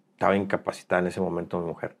trabajando. Estaba incapacitada en ese momento mi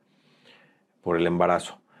mujer por el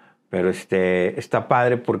embarazo. Pero está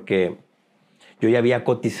padre porque yo ya había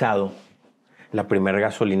cotizado la primera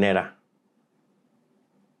gasolinera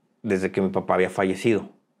desde que mi papá había fallecido.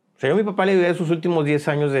 O sea, yo a mi papá le ayudé sus últimos 10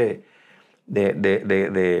 años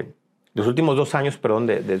los últimos 2 años, perdón,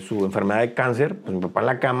 de su enfermedad de cáncer, pues mi papá en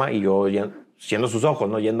la cama y yo siendo sus ojos,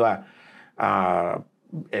 ¿no? Yendo a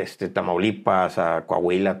Tamaulipas, a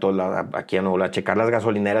Coahuila, aquí a Nuevo León, a checar las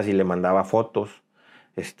gasolineras y le mandaba fotos.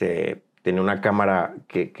 Tenía una cámara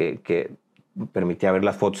que permitía ver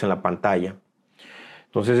las fotos en la pantalla.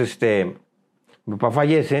 Entonces, mi papá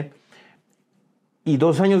fallece y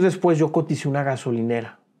 2 años después yo coticé una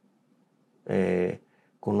gasolinera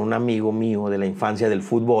con un amigo mío de la infancia del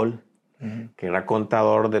fútbol, que era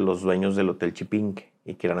contador de los dueños del Hotel Chipinque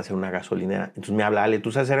y querían hacer una gasolinera. Entonces me habla, Ale,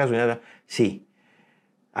 ¿tú sabes hacer gasolinera? Sí.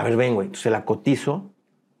 A ver, ven, güey. Entonces la cotizo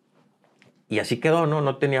y así quedó, ¿no?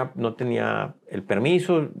 No tenía el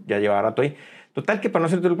permiso, ya llevaba rato ahí. Total que para no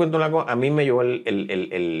hacerte el cuento largo, a mí me llevó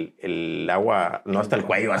el agua, no hasta el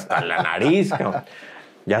cuello, hasta la nariz, cabrón.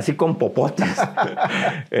 Ya así con popotes.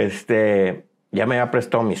 Ya me había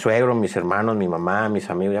prestado mi suegro, mis hermanos, mi mamá, mis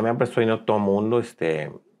amigos, ya me había prestado dinero todo el mundo.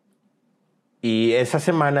 Y esa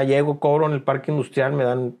semana llego, cobro en el parque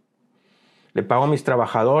industrial, le pago a mis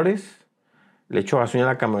trabajadores, le echo gasolina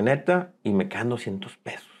a la camioneta y me quedan 200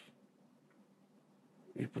 pesos.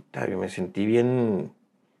 Y puta, yo me sentí bien,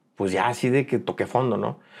 pues ya así de que toqué fondo,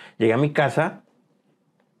 ¿no? Llegué a mi casa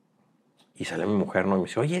y sale mi mujer, ¿no? Y me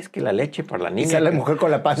dice, oye, es que la leche para la niña. Y sale la mujer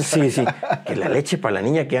con la panza. Sí, que la leche para la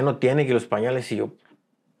niña que ya no tiene, que los pañales. Y yo,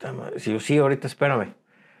 sí, ahorita espérame.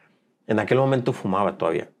 En aquel momento fumaba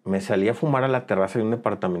todavía. Me salí a fumar a la terraza de un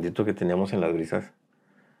departamentito que teníamos en Las Brisas.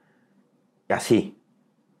 Así.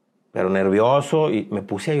 pero nervioso, y me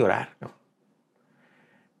puse a llorar, ¿no?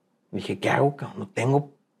 Dije, ¿qué hago, cabrón? No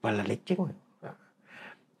tengo para la leche, güey.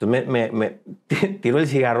 Entonces me tiro el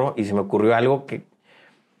cigarro y se me ocurrió algo que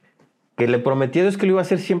le prometí a Dios que lo iba a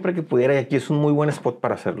hacer siempre que pudiera, y aquí es un muy buen spot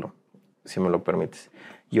para hacerlo, si me lo permites.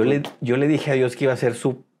 Yo le dije a Dios que iba a ser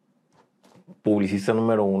su publicista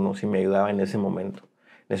número 1 si me ayudaba en ese momento.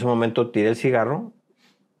 En ese momento tiré el cigarro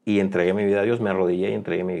y entregué mi vida a Dios, me arrodillé y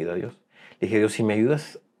entregué mi vida a Dios. Le dije, Dios, si me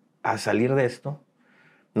ayudas a salir de esto,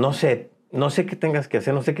 no sé qué tengas que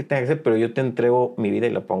hacer, pero yo te entrego mi vida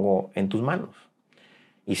y la pongo en tus manos.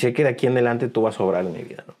 Y sé que de aquí en adelante tú vas a obrar en mi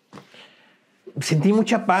vida, ¿no? Sentí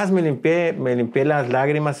mucha paz, me limpié las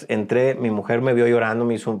lágrimas, entré, mi mujer me vio llorando,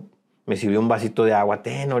 me sirvió un vasito de agua,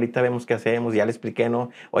 ahorita vemos qué hacemos, ya le expliqué,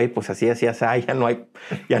 ¿no? Oye, pues así, ya no hay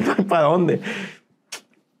para dónde.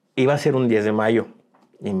 Iba a ser un 10 de mayo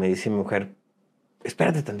y me dice mi mujer,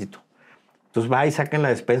 espérate tantito. Entonces va y saca en la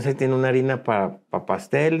despensa y tiene una harina para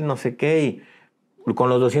pastel, no sé qué, y con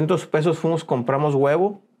los 200 pesos compramos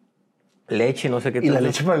huevo, leche, no sé qué. ¿Y la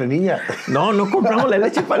leche para la niña? No compramos la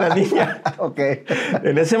leche para la niña. Ok.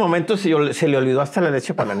 En ese momento se le olvidó hasta la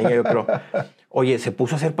leche para la niña, yo creo. Oye, se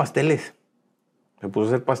puso a hacer pasteles.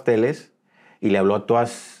 Y le habló a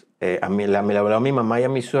todas, me le habló a mi mamá y a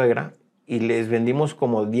mi suegra, y les vendimos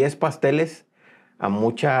como 10 pasteles a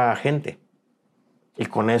mucha gente. Y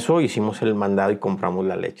con eso hicimos el mandado y compramos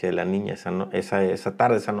la leche de la niña esa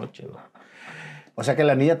tarde, esa noche, ¿no? O sea que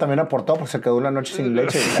la niña también aportó, pues se quedó una noche sin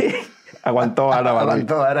leche. Sí. Aguantó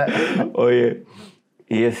vara. Oye,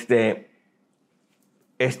 y es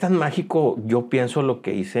tan mágico, yo pienso lo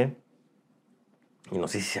que hice, y no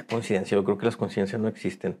sé si sea coincidencia, yo creo que las coincidencias no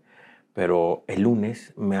existen, pero el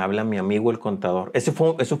lunes me habla mi amigo el contador. Eso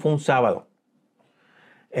fue un sábado.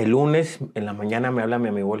 El lunes en la mañana me habla mi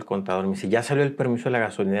amigo el contador, me dice, ya salió el permiso de la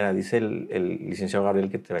gasolinera, dice el licenciado Gabriel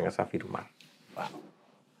que te vengas a firmar. Wow.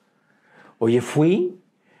 Oye, fui,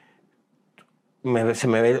 se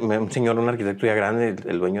me ve un señor, un arquitecto ya grande,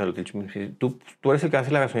 el dueño del hotel, me dice, ¿tú eres el que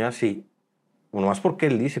hace la gasolinera? Sí. Bueno, más porque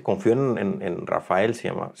él dice, confío en Rafael,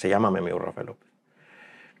 se llama mi amigo Rafael López.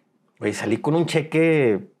 Oye, salí con un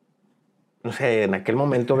cheque, no sé, en aquel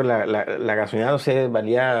momento la gasolinera, no sé,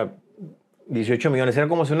 valía 18 millones. Era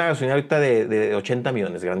como si una gasolinera ahorita de 80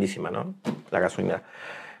 millones, grandísima, ¿no? La gasolinera.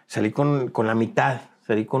 Salí con la mitad,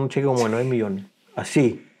 salí con un cheque como de 9 millones.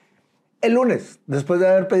 Así. El lunes, después de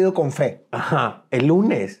haber pedido con fe. Ajá, el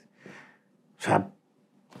lunes. O sea,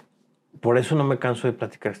 por eso no me canso de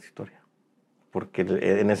platicar esta historia. Porque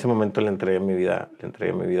en ese momento le entregué mi vida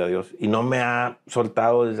a Dios. Y no me ha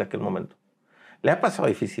soltado desde aquel momento. Le ha pasado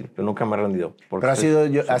difícil, pero nunca me ha rendido. Pero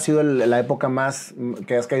ha sido la época más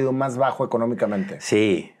que has caído más bajo económicamente.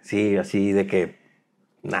 Sí, así de que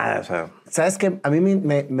nada, o sea. Sabes que a mí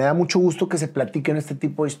me da mucho gusto que se platiquen este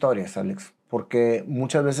tipo de historias, Alex, porque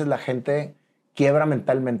muchas veces la gente quiebra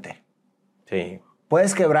mentalmente. Sí.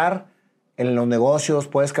 Puedes quebrar en los negocios,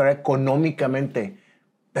 puedes quebrar económicamente,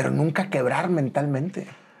 pero nunca quebrar mentalmente,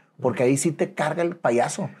 porque ahí sí te carga el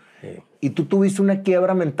payaso. Sí. Y tú tuviste una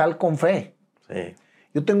quiebra mental con fe. Sí.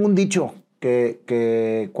 Yo tengo un dicho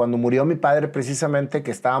que cuando murió mi padre, precisamente,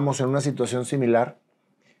 que estábamos en una situación similar,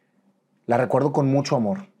 la recuerdo con mucho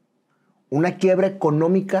amor. Una quiebra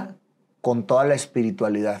económica con toda la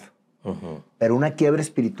espiritualidad, pero una quiebra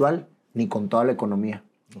espiritual ni con toda la economía.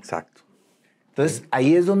 Exacto. Entonces,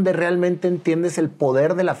 ahí es donde realmente entiendes el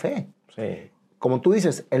poder de la fe. Sí. Como tú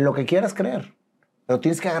dices, en lo que quieras creer, pero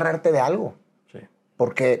tienes que agarrarte de algo. Sí.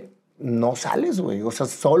 Porque no sales, güey. O sea,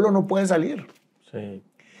 solo no puedes salir. Sí.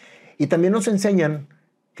 Y también nos enseñan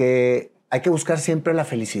que hay que buscar siempre la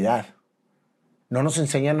felicidad. No nos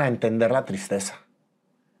enseñan a entender la tristeza.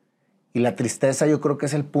 Y la tristeza yo creo que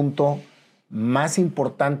es el punto más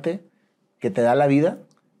importante que te da la vida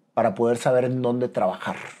para poder saber en dónde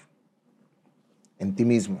trabajar. En ti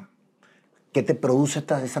mismo. ¿Qué te produce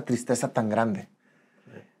esa tristeza tan grande?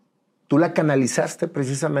 Tú la canalizaste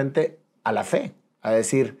precisamente a la fe. A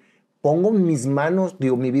decir, pongo mis manos,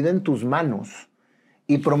 mi vida en tus manos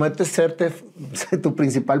y prometes ser tu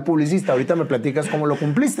principal publicista. Ahorita me platicas cómo lo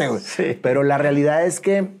cumpliste, güey. Sí. Pero la realidad es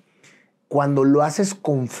que cuando lo haces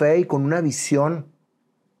con fe y con una visión,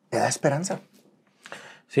 te da esperanza.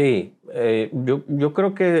 Sí, yo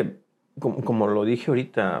creo que, como lo dije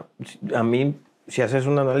ahorita, a mí, si haces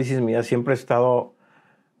un análisis mía, siempre he estado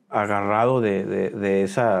agarrado de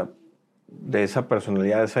esa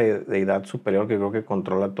personalidad, de esa deidad superior que creo que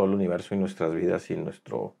controla todo el universo y nuestras vidas y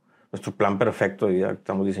nuestro plan perfecto de vida.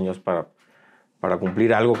 Estamos diseñados para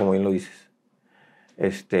cumplir algo, como bien lo dices.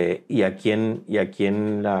 Y aquí en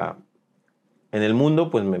el mundo,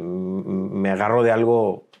 pues me agarro de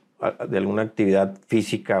algo de alguna actividad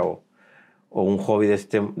física o un hobby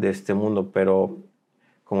de este mundo, pero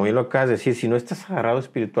como bien lo acabas de decir, si no estás agarrado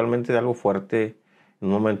espiritualmente de algo fuerte, en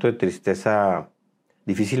un momento de tristeza,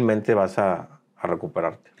 difícilmente vas a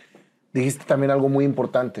recuperarte. Dijiste también algo muy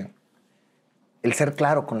importante, el ser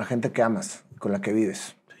claro con la gente que amas, con la que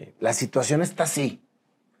vives. Sí. La situación está así.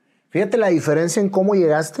 Fíjate la diferencia en cómo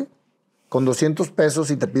llegaste con 200 pesos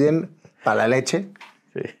y te piden para la leche.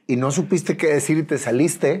 Sí. Y no supiste qué decir y te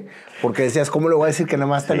saliste porque decías, ¿cómo le voy a decir que nada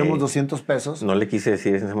más tenemos 200 pesos? No le quise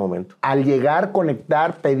decir en ese momento. Al llegar,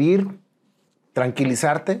 conectar, pedir,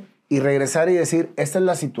 tranquilizarte y regresar y decir, esta es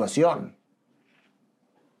la situación.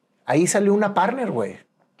 Ahí salió una partner, güey.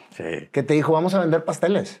 Sí. Que te dijo, vamos a vender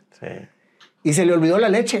pasteles. Sí. Y se le olvidó la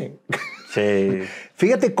leche. Sí.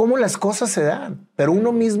 Fíjate cómo las cosas se dan. Pero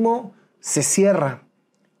uno mismo se cierra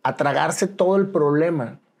a tragarse todo el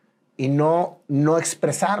problema y no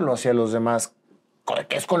expresarlo hacia los demás,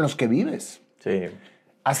 que es con los que vives. Sí.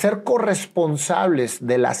 Hacer corresponsables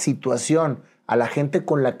de la situación a la gente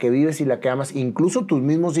con la que vives y la que amas, incluso tus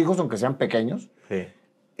mismos hijos, aunque sean pequeños, Sí.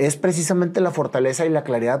 es precisamente la fortaleza y la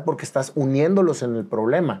claridad porque estás uniéndolos en el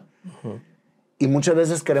problema. Uh-huh. Y muchas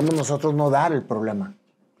veces queremos nosotros no dar el problema,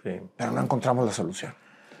 sí, pero no encontramos la solución.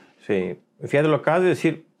 Sí. Fíjate, lo acabas de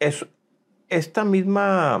decir, esta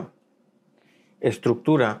misma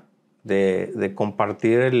estructura de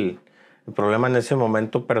compartir el problema en ese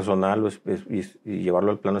momento personal y llevarlo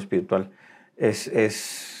al plano espiritual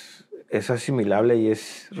es asimilable y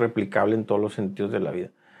es replicable en todos los sentidos de la vida.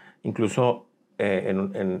 Incluso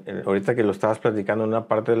ahorita que lo estabas platicando en una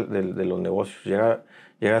parte de los negocios,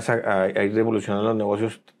 llegas a ir revolucionando los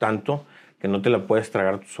negocios tanto que no te la puedes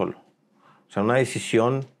tragar tú solo. O sea, una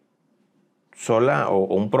decisión sola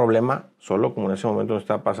o un problema solo, como en ese momento me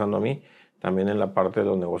estaba pasando a mí, también en la parte de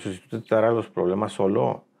los negocios. Si tú te tragas los problemas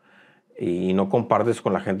solo y no compartes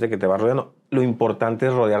con la gente que te va rodeando, lo importante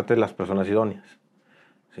es rodearte de las personas idóneas,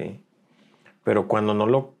 ¿sí? Pero cuando no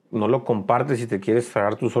lo compartes y te quieres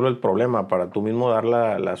tragar tú solo el problema para tú mismo dar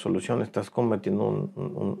la solución, estás cometiendo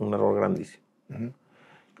un error grandísimo. Uh-huh.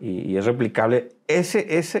 Y es replicable.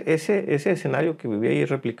 Ese escenario que viví ahí es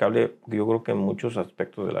replicable, yo creo que en muchos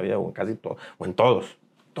aspectos de la vida, o en casi todos, o en todos.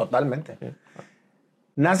 Totalmente. Sí.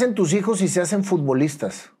 Nacen tus hijos y se hacen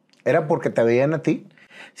futbolistas. ¿Era porque te veían a ti?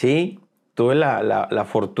 Sí, tuve la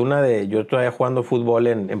fortuna de... Yo todavía jugando fútbol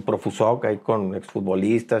en Profusoc, ahí con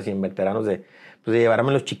exfutbolistas y en veteranos, de llevarme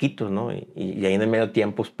a los chiquitos, ¿no? Y ahí en el medio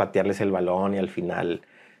tiempo patearles el balón y al final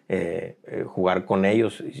jugar con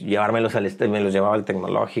ellos, llevármelos me los llevaba al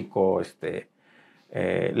tecnológico,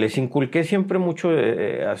 les inculqué siempre mucho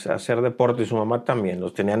a hacer deporte, y su mamá también.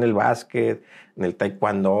 Los tenía en el básquet, en el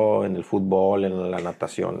taekwondo, en el fútbol, en la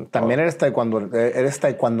natación. ¿También eres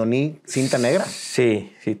taekwondoní cinta negra?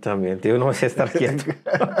 Sí, también. Tío, no me sé estar quieto.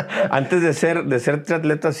 Antes de ser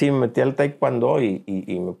triatleta, sí, me metí al taekwondo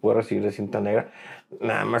y me pude recibir de cinta negra.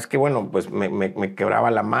 Nada más que, bueno, pues me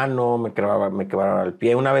quebraba la mano, me quebraba el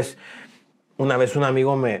pie. Una vez un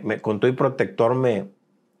amigo con todo y protector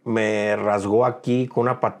me rasgó aquí con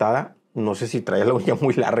una patada. No sé si traía la uña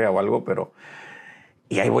muy larga o algo, pero...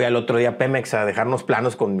 Y ahí voy al otro día a Pemex a dejarnos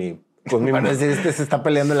planos con mi bueno, se está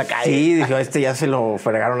peleando en la calle. Sí, dije, ya se lo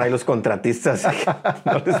fregaron ahí los contratistas.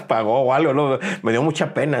 No les pagó o algo, ¿no? Me dio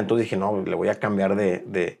mucha pena. Entonces dije, no, le voy a cambiar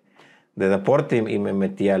de deporte y me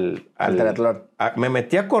metí al triatlón. Me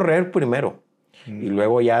metí a correr primero. Y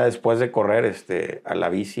luego ya después de correr a la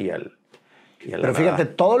bici y a la Pero fíjate,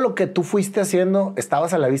 nada. todo lo que tú fuiste haciendo,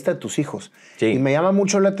 estabas a la vista de tus hijos. Sí. Y me llama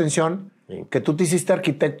mucho la atención que tú te hiciste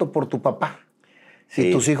arquitecto por tu papá. Sí.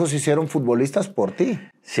 Y tus hijos se hicieron futbolistas por ti.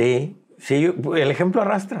 Sí. El ejemplo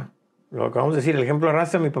arrastra. Lo acabamos de decir, el ejemplo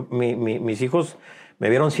arrastra. Mis hijos me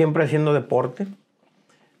vieron siempre haciendo deporte.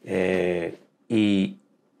 Y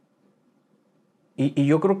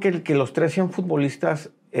yo creo que el que los tres sean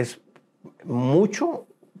futbolistas es mucho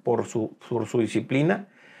por su disciplina.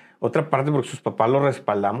 Otra parte porque sus papás los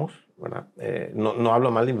respaldamos, ¿verdad? No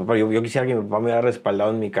hablo mal de mi papá. Yo quisiera que mi papá me hubiera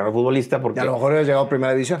respaldado en mi carrera futbolista porque... Y a lo mejor hubieras llegado a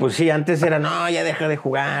primera división. Pues sí, antes era, no, ya deja de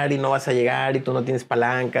jugar y no vas a llegar y tú no tienes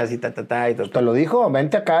palancas y ta. Te lo dijo,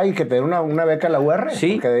 vente acá y que te den una beca a la UR.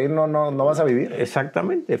 Sí. Porque de ahí no vas a vivir.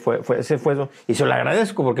 Exactamente, ese fue eso. Y se lo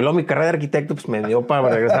agradezco porque luego mi carrera de arquitecto pues, me dio para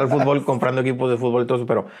regresar al fútbol comprando equipos de fútbol y todo eso,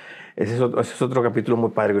 pero... Ese es otro capítulo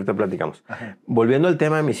muy padre que ahorita platicamos. Ajá. Volviendo al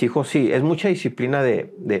tema de mis hijos, sí, es mucha disciplina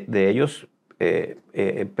de ellos,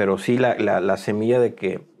 pero sí la semilla de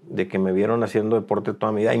que me vieron haciendo deporte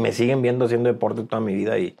toda mi vida y me siguen viendo haciendo deporte toda mi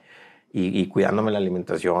vida y cuidándome la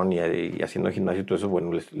alimentación y haciendo gimnasio y todo eso,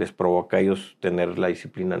 bueno, les provoca a ellos tener la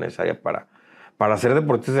disciplina necesaria para hacer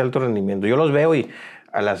deportes de alto rendimiento. Yo los veo y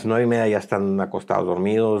A las 9:30 ya están acostados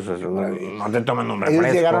dormidos, no te toman un refresco.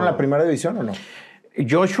 ¿Ellos llegaron a la primera división o no?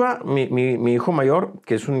 Joshua, mi hijo mayor,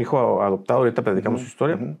 que es un hijo adoptado, ahorita platicamos su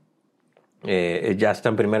historia, ya está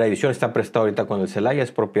en primera división, está prestado ahorita con el Celaya,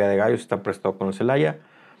 es propiedad de Gallos, está prestado con el Celaya.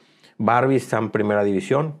 Barbie está en primera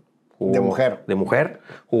división. De mujer. De mujer.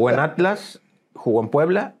 Jugó en Atlas, jugó en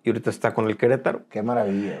Puebla y ahorita está con el Querétaro. Qué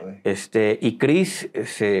maravilla, güey. Y Chris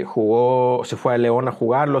se fue a León a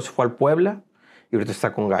jugarlo, se fue al Puebla y ahorita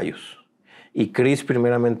está con Gallos. Y Chris,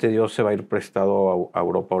 primeramente Dios, se va a ir prestado a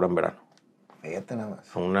Europa ahora en verano. Fíjate nada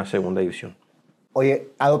más. A una segunda división. Oye,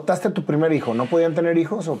 ¿adoptaste a tu primer hijo? ¿No podían tener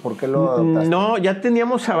hijos o por qué lo adoptaste? No, ya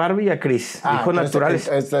teníamos a Barbie y a Chris, hijos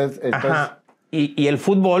naturales. Ajá. Y el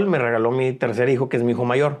fútbol me regaló mi tercer hijo, que es mi hijo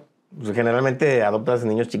mayor. Pues generalmente adoptas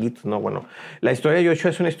niños chiquitos, ¿no? Bueno, la historia de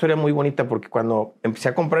Joshua es una historia muy bonita porque cuando empecé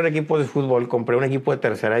a comprar equipos de fútbol, compré un equipo de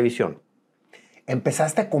tercera división.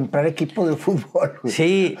 Empezaste a comprar equipos de fútbol, güey.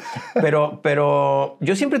 Sí, pero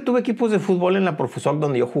yo siempre tuve equipos de fútbol en la Profusol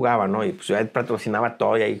donde yo jugaba, ¿no? Y pues yo patrocinaba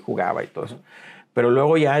todo y ahí jugaba y todo eso. Pero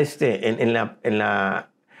luego ya en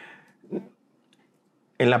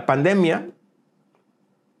la pandemia,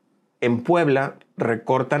 en Puebla,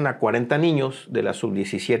 recortan a 40 niños de la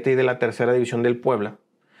sub-17 y de la tercera división del Puebla,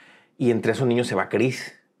 y entre esos niños se va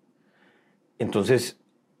Cris. Entonces,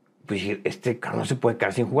 pues este carro no se puede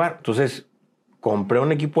quedar sin jugar. Entonces, compré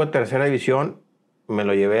un equipo de tercera división, me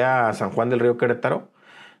lo llevé a San Juan del Río, Querétaro,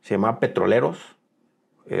 se llamaba Petroleros,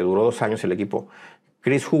 duró 2 años el equipo.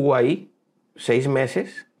 Cris jugó ahí 6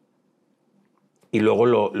 meses y luego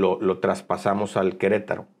lo traspasamos al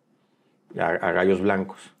Querétaro, a Gallos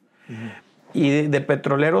Blancos. Y de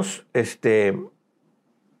Petroleros,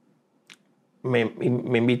 me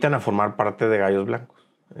invitan a formar parte de Gallos Blancos.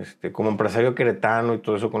 Como empresario queretano y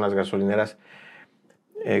todo eso con las gasolineras,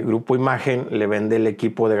 Grupo Imagen le vende el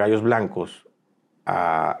equipo de Gallos Blancos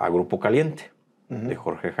a Grupo Caliente, de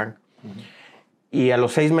Jorge Hank. Y a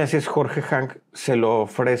los 6 meses Jorge Hank se lo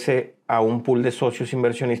ofrece a un pool de socios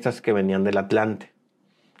inversionistas que venían del Atlante,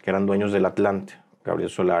 que eran dueños del Atlante, Gabriel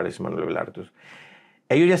Solares, Manuel Velarde.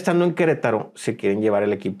 Ellos ya estando en Querétaro se quieren llevar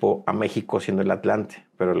el equipo a México siendo el Atlante,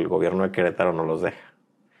 pero el gobierno de Querétaro no los deja.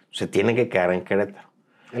 Se tienen que quedar en Querétaro.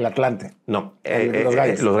 ¿El Atlante? No, los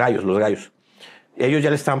Gallos. Los Gallos. Ellos ya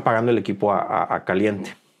le estaban pagando el equipo a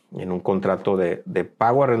Caliente en un contrato de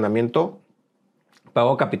pago, arrendamiento,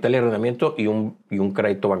 pago capital y arrendamiento y un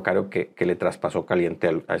crédito bancario que le traspasó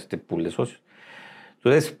Caliente a este pool de socios.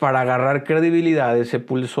 Entonces, para agarrar credibilidad de ese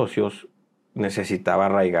pool de socios, necesitaba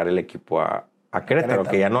arraigar el equipo a Querétaro,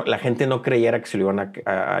 que ya no, la gente no creyera que se lo iban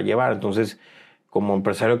a llevar. Entonces, como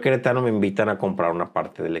empresario queretano, me invitan a comprar una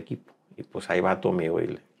parte del equipo. Y pues ahí va tu amigo y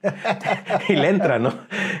le entra, ¿no?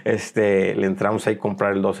 Le entramos ahí a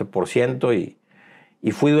comprar el 12%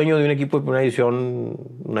 y fui dueño de un equipo de primera división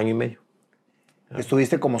 1 año y medio.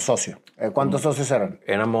 Estuviste como socio. ¿Cuántos socios eran?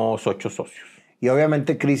 Éramos 8 socios. Y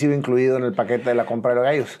obviamente Chris iba incluido en el paquete de la compra de los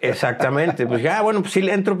Gallos. Exactamente. Pues bueno, pues sí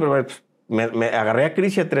le entro, pero pues, me agarré a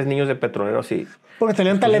Chris y a 3 niños de Petroleros y... Porque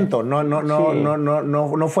tenían talento,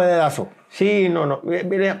 no fue dedazo. Sí, no.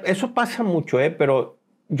 Mira, eso pasa mucho, pero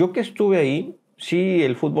yo que estuve ahí, sí,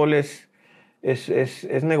 el fútbol es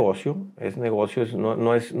negocio,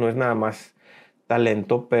 no es nada más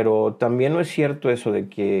talento, pero también no es cierto eso de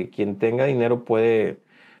que quien tenga dinero puede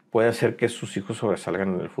hacer que sus hijos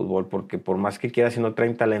sobresalgan en el fútbol, porque por más que quiera, si no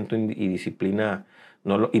traen talento y disciplina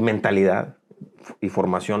y mentalidad y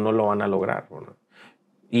formación, no lo van a lograr, ¿no?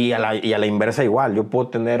 Y a la inversa igual. Yo puedo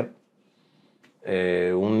tener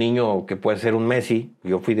un niño que puede ser un Messi.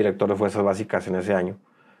 Yo fui director de Fuerzas Básicas en ese año.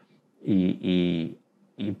 Y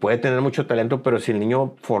puede tener mucho talento, pero si el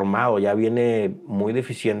niño formado ya viene muy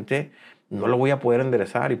deficiente, no lo voy a poder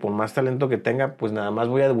enderezar. Y por más talento que tenga, pues nada más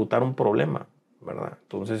voy a debutar un problema, ¿verdad?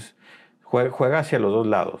 Entonces, juega hacia los 2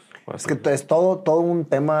 lados. Es que es todo un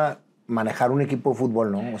tema manejar un equipo de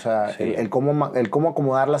fútbol, ¿no? O sea, sí. el cómo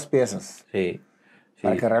acomodar las piezas. Sí.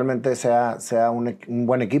 Para que realmente sea un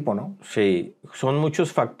buen equipo, ¿no? Sí, son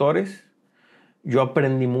muchos factores. Yo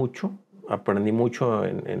aprendí mucho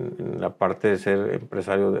en la parte de ser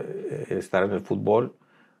empresario, de estar en el fútbol.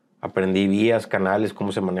 Aprendí vías, canales,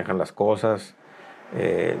 cómo se manejan las cosas.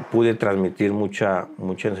 Pude transmitir mucha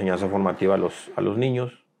enseñanza formativa a los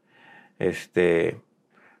niños.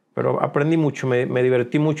 Pero aprendí mucho, me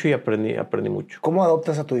divertí mucho y aprendí mucho. ¿Cómo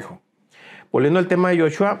adoptas a tu hijo? Volviendo al tema de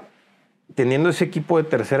Joshua, teniendo ese equipo de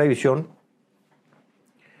tercera división,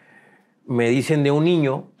 me dicen de un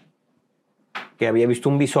niño que había visto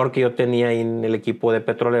un visor que yo tenía ahí en el equipo de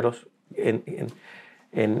Petroleros en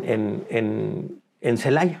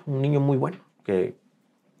Celaya, un niño muy bueno, que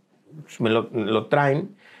me lo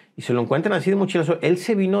traen Y se lo encuentran así de mochilazo. Él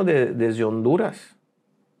se vino desde Honduras,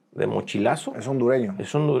 de mochilazo. Es hondureño.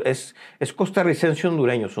 Es costarricense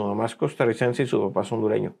hondureño. Su mamá es costarricense y su papá es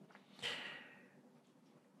hondureño.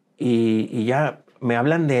 Y ya me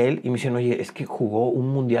hablan de él y me dicen, oye, es que jugó un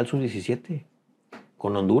Mundial Sub-17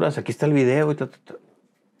 con Honduras. Aquí está el video.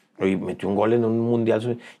 Oye, metió un gol en un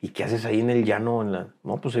Mundial. ¿Y qué haces ahí en el llano?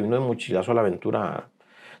 No, pues se vino de mochilazo a la aventura.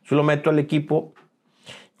 Yo lo meto al equipo.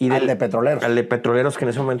 Al de Petroleros. Al de Petroleros, que en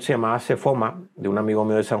ese momento se llamaba Cefoma, de un amigo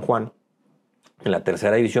mío de San Juan, en la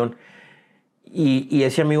tercera división. Y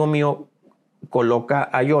ese amigo mío coloca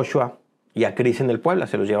a Joshua y a Chris en el Puebla,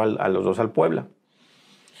 se los lleva a los dos al Puebla.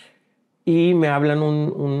 Y me hablan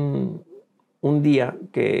un día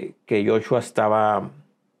que Joshua estaba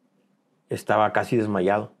casi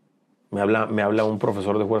desmayado. Me habla un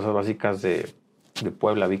profesor de fuerzas básicas de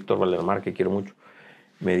Puebla, Víctor Valdemar, que quiero mucho.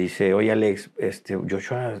 Me dice, oye Alex,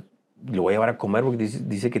 Joshua lo voy a llevar a comer porque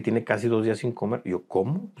dice que tiene casi 2 días sin comer. Y yo,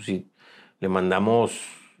 ¿cómo? Pues sí, le mandamos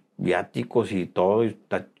viáticos y todo.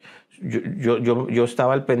 Yo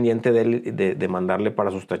estaba al pendiente de él, de mandarle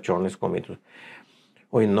para sus tachones comidos.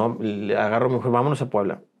 Oye, no, le agarro a mi mujer, vámonos a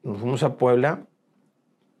Puebla. Nos fuimos a Puebla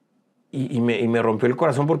y me rompió el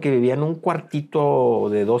corazón porque vivía en un cuartito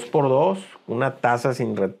de 2x2, una taza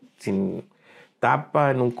sin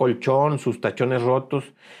tapa, en un colchón, sus tachones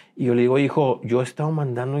rotos. Y yo le digo, hijo, yo he estado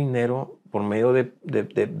mandando dinero por medio de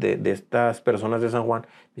estas personas de San Juan. Me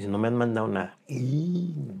dice, no me han mandado nada.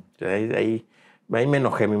 Entonces, ahí me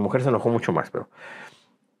enojé. Mi mujer se enojó mucho más, pero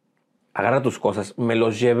agarra tus cosas. Me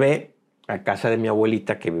los llevé a casa de mi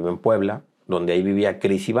abuelita, que vive en Puebla, donde ahí vivía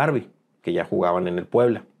Chris y Barbie, que ya jugaban en el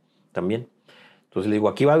Puebla también. Entonces le digo,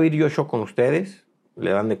 aquí va a vivir Joshua con ustedes,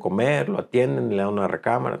 le dan de comer, lo atienden, le dan una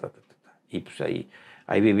recámara, y pues ahí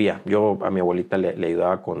vivía. Yo a mi abuelita le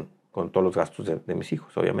ayudaba con todos los gastos de mis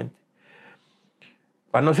hijos, obviamente.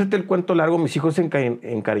 Para no hacerte el cuento largo, mis hijos se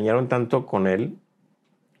encariñaron tanto con él,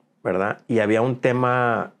 ¿verdad? Y había un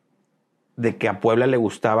tema de que a Puebla le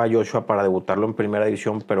gustaba a Joshua para debutarlo en primera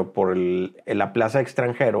división, pero por la plaza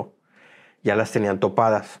extranjero ya las tenían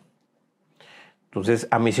topadas. Entonces,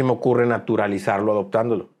 a mí se me ocurre naturalizarlo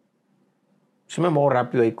adoptándolo. Yo me muevo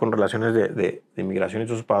rápido ahí con relaciones de inmigración y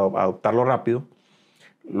todo eso para adoptarlo rápido.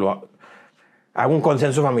 Hago un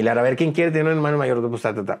consenso familiar. A ver, ¿quién quiere tener un hermano mayor? Pues,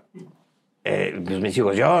 pues mis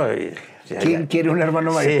hijos, yo. ¿Quién quiere un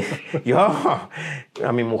hermano mayor? Sí, yo.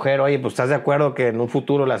 A mi mujer, oye, pues ¿estás de acuerdo que en un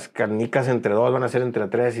futuro las canicas entre 2 van a ser entre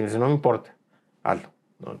 3? Y me dice, no me importa, hazlo,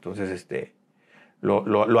 ¿no? Entonces,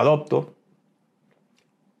 lo adopto.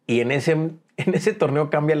 Y en ese torneo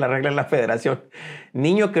cambia la regla en la federación.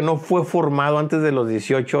 Niño que no fue formado antes de los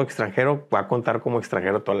 18 extranjero va a contar como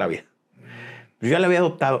extranjero toda la vida. Yo ya lo había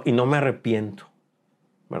adoptado y no me arrepiento,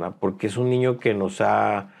 ¿verdad? Porque es un niño que nos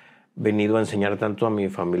ha venido a enseñar tanto a mi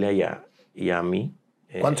familia y a mí.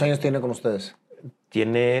 ¿Cuántos años tiene con ustedes?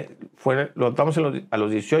 Lo adoptamos a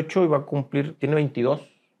los 18 y va a cumplir, tiene 22.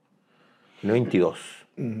 Tiene 22.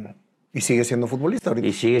 ¿Y sigue siendo futbolista ahorita?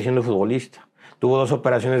 Y sigue siendo futbolista. Tuvo 2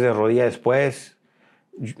 operaciones de rodilla después.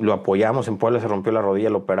 Lo apoyamos en Puebla, se rompió la rodilla,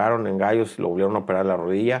 lo operaron en Gallos, lo volvieron a operar la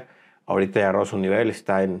rodilla. Ahorita ya agarró su nivel,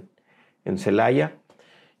 está en Celaya.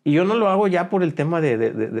 Y yo no lo hago ya por el tema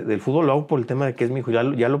del fútbol, lo hago por el tema de que es mi hijo.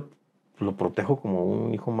 Ya lo protejo como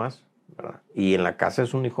un hijo más, ¿verdad? Y en la casa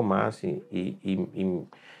es un hijo más y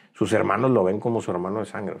sus hermanos lo ven como su hermano de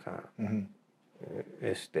sangre. O sea,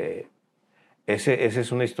 esa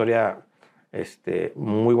es una historia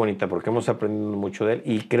muy bonita porque hemos aprendido mucho de él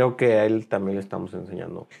y creo que a él también le estamos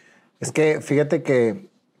enseñando. Es que fíjate que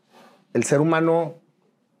el ser humano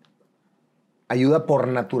ayuda por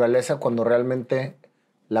naturaleza cuando realmente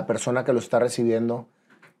la persona que lo está recibiendo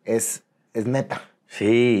es neta.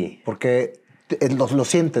 Sí. Porque lo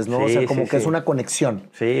sientes, ¿no? Sí, o sea, como sí, que sí. es una conexión.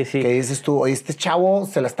 Sí, sí. Que dices tú, oye, este chavo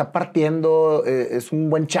se la está partiendo, es un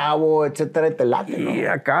buen chavo, etcétera, y te late, ¿no? Y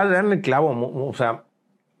acabas de darme el clavo. O sea,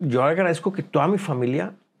 yo agradezco que toda mi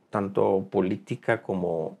familia, tanto política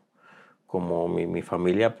como mi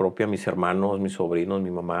familia propia, mis hermanos, mis sobrinos, mi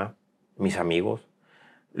mamá, mis amigos,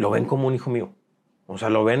 lo ven como un hijo mío. O sea,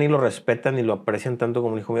 lo ven y lo respetan y lo aprecian tanto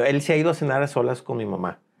como un hijo mío. Él se ha ido a cenar a solas con mi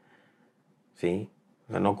mamá. Sí.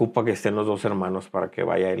 O sea, no ocupa que estén los 2 hermanos para que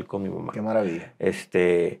vaya él con mi mamá. Qué maravilla.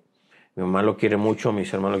 Mi mamá lo quiere mucho,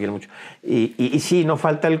 mis hermanos lo quieren mucho. Y sí, no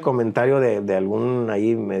falta el comentario de algún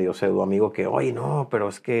ahí medio pseudo amigo que, oye, no, pero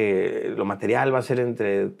es que lo material va a ser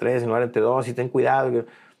entre 3 en lugar de entre 2 y ten cuidado.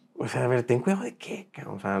 O sea, a ver, ¿ten cuidado de qué?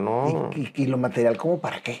 O sea, no... ¿Y lo material cómo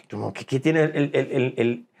para qué? Como que ¿qué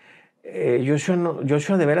tiene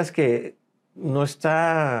Joshua de veras que no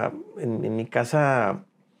está en mi casa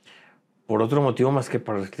por otro motivo más que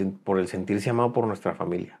por el sentirse amado por nuestra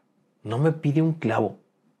familia. No me pide un clavo.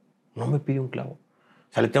 No me pide un clavo.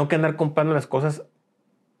 O sea, le tengo que andar comprando las cosas,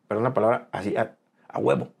 perdón la palabra, así, a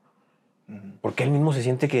huevo. Porque él mismo se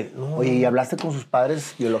siente que... No. Oye, ¿y hablaste con sus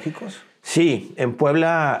padres biológicos? Sí, en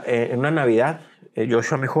Puebla, en una Navidad,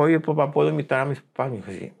 Joshua me dijo, oye, papá, ¿puedo invitar a mis papás? Me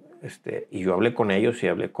dijo, sí. Y yo hablé con ellos y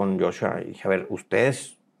hablé con Joshua y dije, a ver,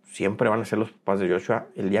 ustedes siempre van a ser los papás de Joshua.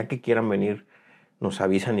 El día que quieran venir, nos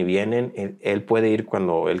avisan y vienen. Él puede ir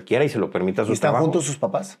cuando él quiera y se lo permita a su trabajo. ¿Y están juntos sus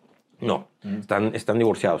papás? No, están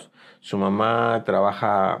divorciados. Su mamá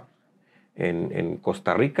trabaja en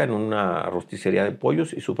Costa Rica en una rosticería de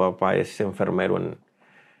pollos y su papá es enfermero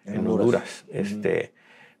en Honduras.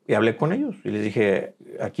 Y hablé con ellos y les dije,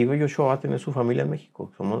 aquí Joshua va a tener su familia en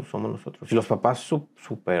México, somos nosotros. Y los papás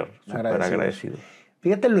súper agradecidos.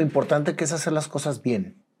 Fíjate lo importante que es hacer las cosas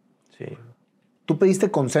bien. Sí. ¿Tú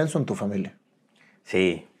pediste consenso en tu familia?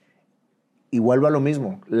 Sí. Y vuelvo a lo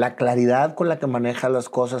mismo. La claridad con la que manejas las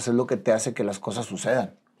cosas es lo que te hace que las cosas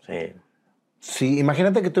sucedan. Sí. Sí,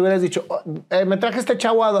 imagínate que tú hubieras dicho, me traje este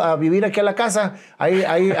chavo a vivir aquí a la casa,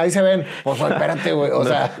 ahí se ven. Pues espérate, güey, o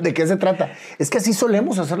sea, ¿de qué se trata? Es que así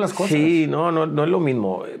solemos hacer las cosas. Sí, no es lo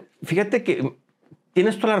mismo. Fíjate que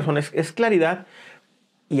tienes toda la razón, es claridad.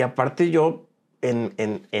 Y aparte yo,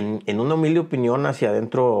 en una humilde opinión hacia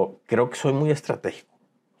adentro, creo que soy muy estratégico.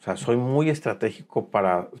 O sea, soy muy estratégico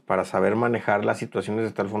para saber manejar las situaciones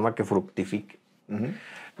de tal forma que fructifique.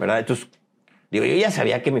 ¿Verdad? Entonces, digo, yo ya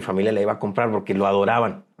sabía que mi familia la iba a comprar porque lo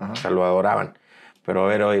adoraban. O sea, lo adoraban. Pero a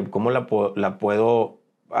ver, oye, ¿cómo la puedo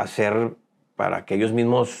hacer para que ellos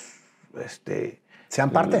mismos sean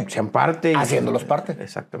parte? Sean parte. Haciéndolos parte.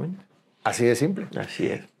 Exactamente. Así de simple. Así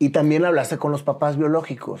es. Y también hablaste con los papás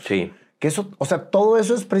biológicos. Sí. Que eso, o sea, todo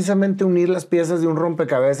eso es precisamente unir las piezas de un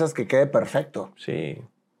rompecabezas que quede perfecto. Sí.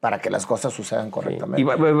 Para que las cosas sucedan correctamente. Sí.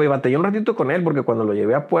 Y batallé un ratito con él porque cuando lo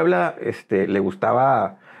llevé a Puebla, le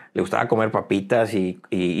gustaba comer papitas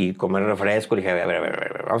y comer refresco. Le dije, a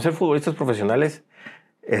ver, vamos a ser futbolistas profesionales.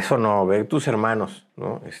 Eso no, ve tus hermanos,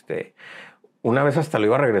 ¿no? Una vez hasta lo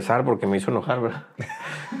iba a regresar porque me hizo enojar, ¿verdad?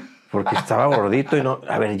 Porque estaba gordito y no...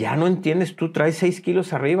 A ver, ya no entiendes, tú traes 6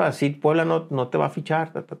 kilos arriba, así Puebla no te va a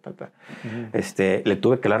fichar. Le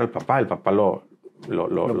tuve que hablar al papá, el papá lo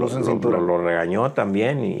regañó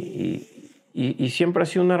también y siempre ha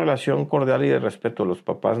sido una relación cordial y de respeto. Los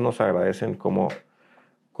papás nos agradecen cómo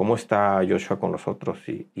está Joshua con nosotros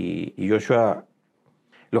y Joshua,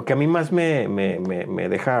 lo que a mí más me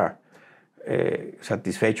deja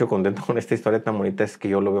satisfecho, contento con esta historia tan bonita es que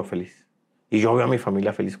yo lo veo feliz y yo veo a mi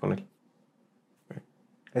familia feliz con él.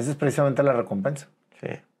 Esa es precisamente la recompensa. Sí.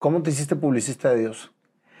 ¿Cómo te hiciste publicista de Dios?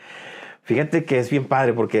 Fíjate que es bien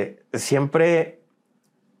padre porque siempre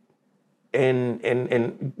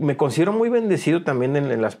me considero muy bendecido también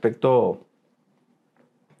en el aspecto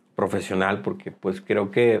profesional porque pues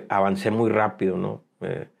creo que avancé muy rápido, ¿no?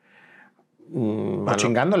 Pues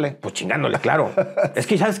chingándole. Pues chingándole, claro. Es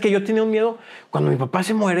que, ¿sabes qué? Yo tenía un miedo. Cuando mi papá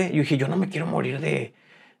se muere, yo dije, yo no me quiero morir de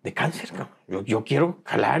cáncer, cabrón. Yo quiero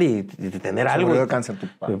jalar y tener algo. Murió de cáncer tu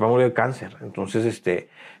papá. Mi papá murió de cáncer. Entonces,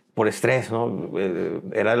 por estrés, ¿no?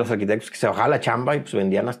 Era de los arquitectos que se bajaba la chamba y pues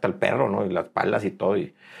vendían hasta el perro, ¿no? Y las palas y todo.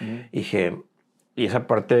 Y dije, y esa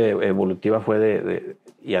parte evolutiva fue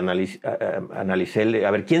y analicé,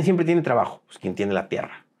 a ver, ¿quién siempre tiene trabajo? Pues quien tiene la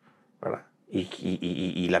tierra, ¿verdad?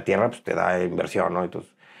 Y la tierra pues te da inversión, ¿no?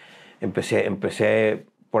 Entonces empecé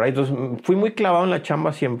por ahí. Entonces fui muy clavado en la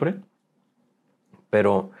chamba siempre,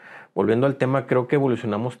 pero volviendo al tema, creo que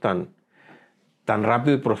evolucionamos tan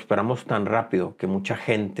rápido y prosperamos tan rápido que mucha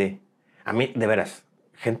gente, a mí, de veras,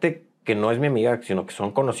 gente que no es mi amiga, sino que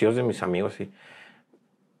son conocidos de mis amigos y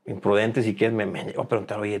imprudentes y que me llegó a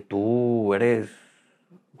preguntar, oye, ¿tú eres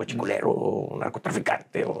huachicolero o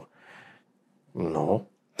narcotraficante? O no.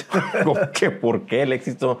 ¿Por qué el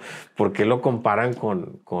éxito? ¿Por qué lo comparan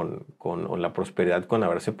con la prosperidad con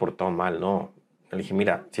haberse portado mal? No. Le dije,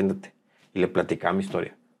 mira, siéntate. Y le platicaba mi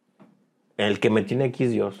historia. El que me tiene aquí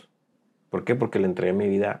es Dios. ¿Por qué? Porque le entregué mi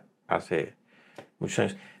vida hace muchos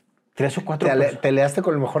años. 3 o 4 personas. Peleaste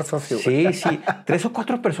con el mejor socio. Sí. 3 o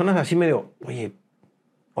 4 personas así medio, oye,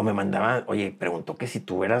 o me mandaban, oye, preguntó que si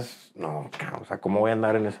tú eras, no, o sea, ¿cómo voy a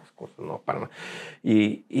andar en esas cosas? No, para nada.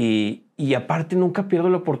 Y aparte nunca pierdo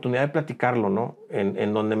la oportunidad de platicarlo, ¿no?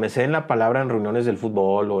 En donde me ceden la palabra en reuniones del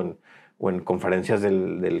fútbol o en conferencias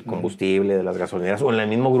del combustible, de las gasolineras, o en el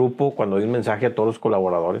mismo grupo, cuando doy un mensaje a todos los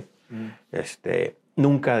colaboradores,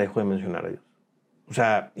 nunca dejo de mencionar a Dios. O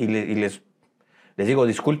sea, y les digo,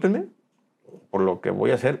 discúlpenme por lo que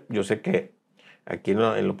voy a hacer. Yo sé que aquí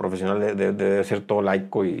en lo profesional debe ser todo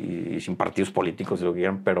laico y sin partidos políticos y lo que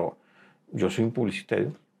quieran, pero yo soy un publicista de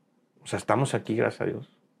Dios. O sea, estamos aquí, gracias a Dios.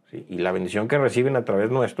 ¿Sí? Y la bendición que reciben a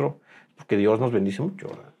través nuestro, porque Dios nos bendice mucho,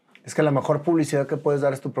 ¿verdad? Es que la mejor publicidad que puedes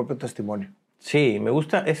dar es tu propio testimonio. Sí, me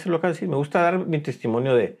gusta, eso es lo que decir, me gusta dar mi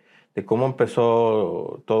testimonio de cómo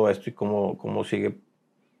empezó todo esto y cómo sigue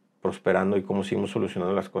prosperando y cómo seguimos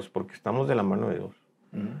solucionando las cosas, porque estamos de la mano de Dios.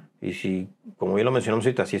 Y si, como bien lo mencionamos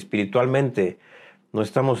ahorita, si espiritualmente no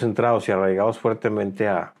estamos centrados y arraigados fuertemente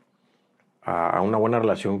a una buena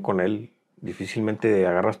relación con Él, difícilmente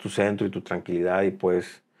agarras tu centro y tu tranquilidad y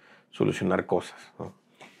puedes solucionar cosas, ¿no?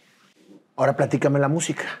 Ahora platícame la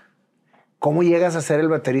música. ¿Cómo llegas a ser el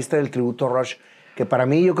baterista del tributo Rush? Que para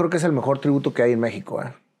mí yo creo que es el mejor tributo que hay en México.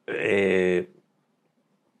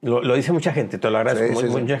 Lo dice mucha gente, te lo agradezco. Sí,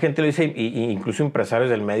 Mucha gente lo dice, y incluso empresarios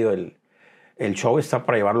del medio. El show está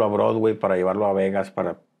para llevarlo a Broadway, para llevarlo a Vegas,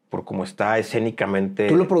 por cómo está escénicamente.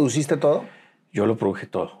 ¿Tú lo produciste todo? Yo lo produje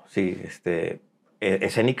todo, sí.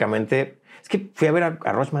 Escénicamente. Es que fui a ver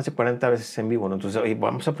a Rush más de 40 veces en vivo, ¿no? Entonces, oye,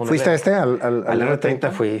 vamos a poner. ¿Fuiste al R30?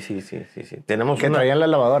 Fui, sí. Tenemos que traían las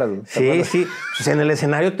lavadoras. Sí. Pues en el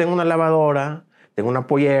escenario tengo una lavadora, tengo una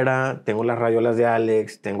pollera, tengo las radiolas de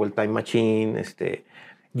Alex, tengo el Time Machine,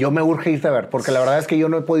 Yo me urge irte a ver, porque la verdad es que yo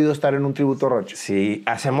no he podido estar en un tributo Rush. Sí,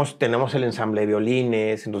 tenemos el ensamble de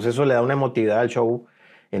violines, entonces eso le da una emotividad al show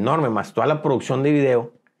enorme, más toda la producción de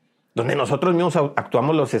video, donde nosotros mismos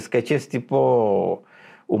actuamos los sketches tipo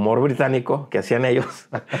humor británico que hacían ellos.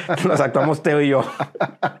 Los actuamos Teo y yo.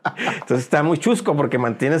 Entonces está muy chusco porque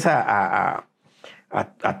mantienes a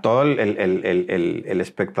todo el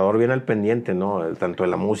espectador bien al pendiente, ¿no? Tanto de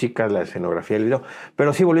la música, la escenografía, el video.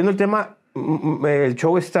 Pero sí, volviendo al tema, el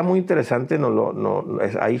show está muy interesante.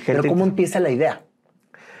 Hay gente. ¿Pero cómo empieza la idea?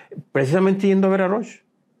 Precisamente yendo a ver a Rush.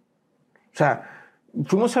 O sea,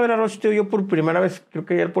 fuimos a ver a Rush, Teo y yo, por primera vez, creo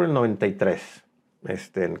que ayer por el 93.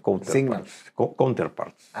 En Counterparts.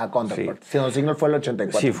 Counterparts. Counterparts. Sí. Signal fue el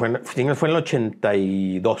 84. Sí, Signal fue en el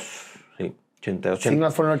 82. Sí, 82.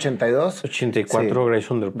 Signal fue en el 82. 84, sí.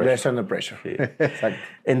 Grace Under Pressure. Grace Under Pressure. Sí. Exacto.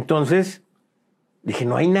 Entonces, dije,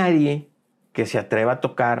 no hay nadie que se atreva a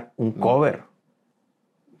tocar un cover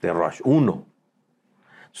de Rush. Uno.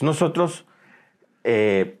 Entonces nosotros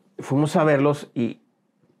fuimos a verlos y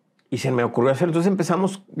se me ocurrió hacer. Entonces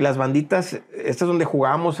empezamos las banditas, estas donde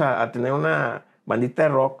jugábamos a tener una bandita de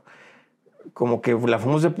rock, como que la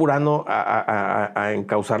fuimos depurando a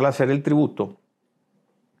encauzarla a hacer el tributo.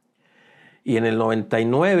 Y en el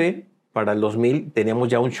 99, para el 2000, teníamos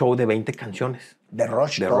ya un show de 20 canciones. ¿De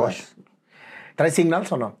Rush? De Rush. ¿Traes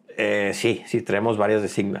Signals o no? Sí, traemos varias de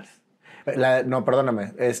Signals. No, perdóname.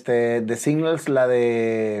 De Signals, la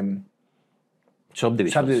de...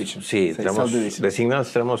 Subdivisions. Sí, tenemos de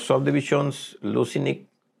Signals, tenemos Subdivisions, Lucinic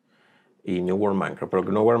y New World Man. Pero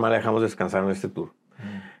que New World Man la dejamos descansar en este tour.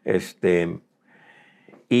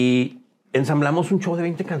 Y ensamblamos un show de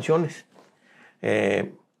 20 canciones.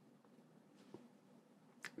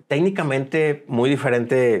 Técnicamente muy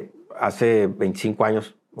diferente hace 25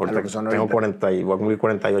 años. Ahorita tengo 40 y voy a cumplir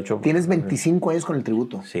 48. Tienes 25 años con el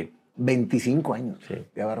tributo. Sí. 25 años. Sí.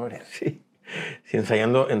 Qué barbaridad. Sí. Sí,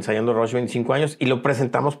 ensayando Rush 25 años y lo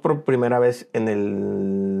presentamos por primera vez en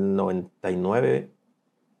el 99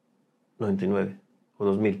 o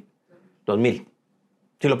 2000.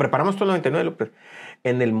 Sí, lo preparamos todo el 99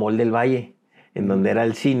 en el Mall del Valle, en donde era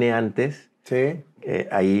el cine antes. Sí.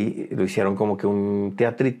 Ahí lo hicieron como que un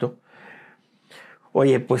teatrito.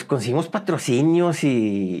 Oye, pues conseguimos patrocinios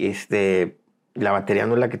y la batería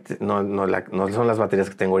no es la que no son las baterías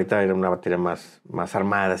que tengo ahorita, era una batería más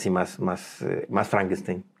armadas y más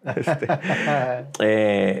Frankenstein.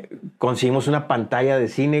 Conseguimos una pantalla de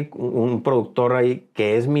cine, un productor ahí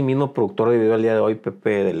que es mi mismo productor de video al día de hoy,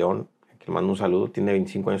 Pepe de León, que le mando un saludo, tiene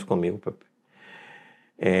 25 años conmigo, Pepe.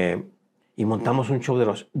 Y montamos un show de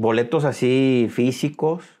los boletos así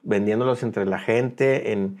físicos, vendiéndolos entre la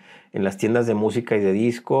gente en las tiendas de música y de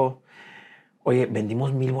disco. Oye,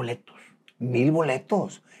 vendimos 1,000 boletos. 1,000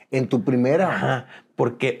 boletos en tu primera. Ajá,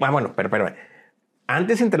 porque, bueno, pero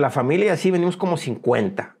antes entre la familia y así vendimos como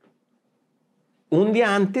 50. Un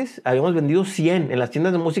día antes habíamos vendido 100 en las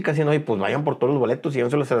tiendas de música, haciendo, oye, pues vayan por todos los boletos y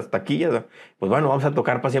llévenselos a las taquillas, ¿no? Pues bueno, vamos a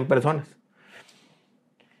tocar para 100 personas.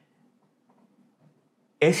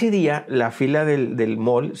 Ese día la fila del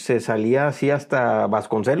mall se salía así hasta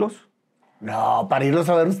Vasconcelos. No, para irlos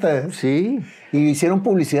a ver ustedes. Sí. ¿Y hicieron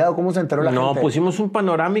publicidad o cómo se enteró la gente? No, pusimos un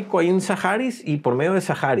panorámico ahí en Saharis y por medio de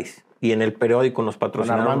Saharis. Y en el periódico nos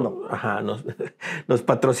patrocinaron. Con Armando. Ajá, nos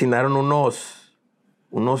patrocinaron unos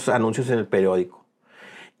anuncios en el periódico.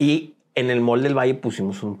 Y en el Mall del Valle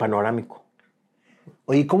pusimos un panorámico.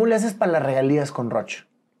 Oye, ¿cómo le haces para las regalías con Rush?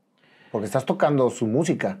 Porque estás tocando su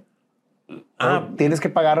música. ¿Tienes que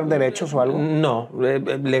pagar derechos o algo? No,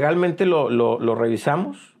 legalmente lo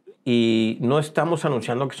revisamos y no estamos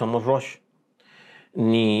anunciando que somos Rush,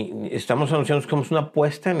 ni estamos anunciando que somos una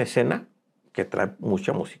puesta en escena que trae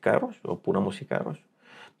mucha música de Rush o pura música de Rush.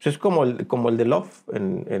 Pues es como el de Love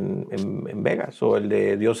en Vegas o el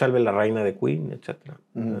de Dios salve la reina de Queen, etc.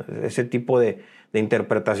 Ese tipo de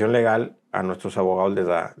interpretación legal a nuestros abogados les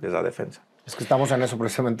da defensa. Es que estamos en eso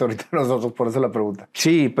precisamente ahorita nosotros, por eso la pregunta.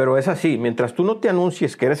 Sí, pero es así. Mientras tú no te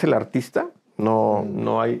anuncies que eres el artista,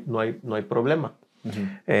 no hay problema.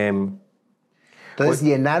 Entonces,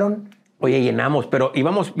 ¿llenaron? Oye, llenamos, pero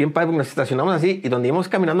íbamos bien padre, nos estacionamos así y donde íbamos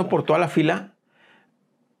caminando por toda la fila,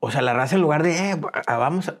 o sea, la raza en lugar de,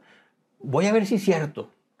 voy a ver si es cierto.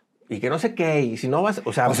 Y que no sé qué, y si no vas,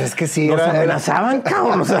 o sea, pues es que sí, nos amenazaban,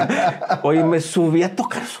 cabrón. O sea, oye, me subí a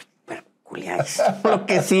tocar súper culiadísimo lo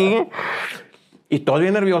que sigue. Y todos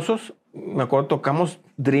bien nerviosos. Me acuerdo, tocamos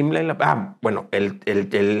Dreamland. Bueno,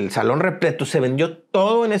 el salón repleto. Se vendió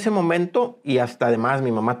todo en ese momento y hasta además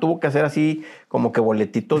mi mamá tuvo que hacer así como que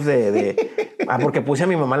boletitos porque puse a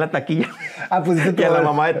mi mamá en la taquilla. Y a la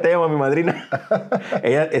mamá de Teo, a mi madrina.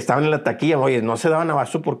 Ella estaban en la taquilla. Oye, no se daban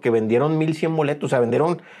abasto porque vendieron 1,100 boletos. O sea,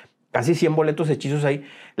 vendieron casi 100 boletos hechizos ahí.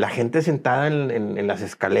 La gente sentada en las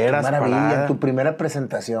escaleras. Qué maravilla, parada. tu primera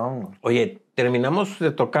presentación. Oye, terminamos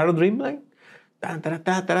de tocar Dreamland.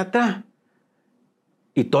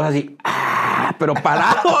 Y todos así, pero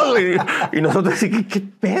parados. Y nosotros así, ¿qué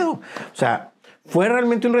pedo? O sea, fue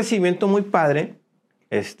realmente un recibimiento muy padre.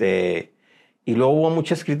 Y luego hubo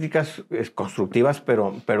muchas críticas constructivas,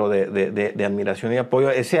 pero de admiración y apoyo.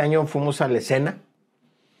 Ese año fuimos a la escena.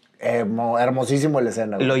 Hermosísimo la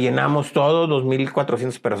escena. Lo llenamos todo,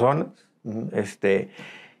 2,400 personas.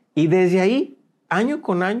 Y desde ahí, año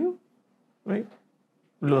con año, ¿sí?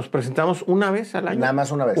 Los presentamos una vez al año. Nada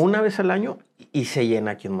más una vez. Una vez al año y se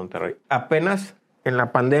llena aquí en Monterrey. Apenas en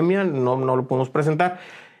la pandemia no lo pudimos presentar.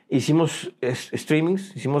 Hicimos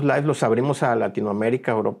streamings, hicimos live, los abrimos a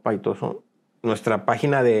Latinoamérica, Europa y todo eso. Nuestra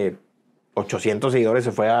página de 800 seguidores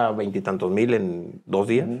se fue a 20 y tantos mil en 2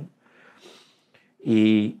 días.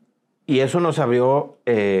 Y eso nos abrió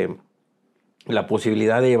la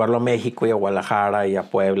posibilidad de llevarlo a México y a Guadalajara y a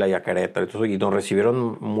Puebla y a Querétaro. Y nos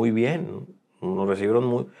recibieron muy bien. Nos recibieron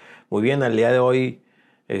muy bien. Al día de hoy,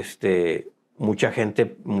 mucha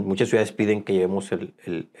gente, muchas ciudades piden que llevemos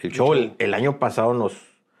el show. El año pasado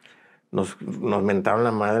nos mentaron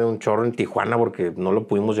la madre un chorro en Tijuana porque no lo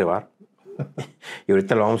pudimos llevar. Y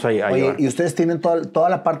ahorita lo vamos a llevar. Oye, ¿y ustedes tienen toda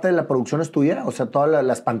la parte de la producción es tuya? O sea, todas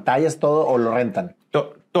las pantallas, todo, ¿o lo rentan?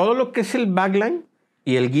 Todo lo que es el backline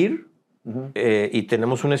y el gear. Y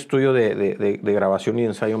tenemos un estudio de grabación y de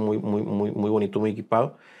ensayo muy bonito, muy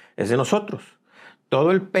equipado. Es de nosotros.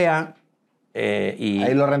 Todo el PA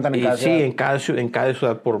ahí lo rentan en cada ciudad. Sí, en cada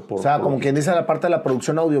ciudad. O sea, como quien dice, la parte de la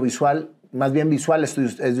producción audiovisual, más bien visual, es de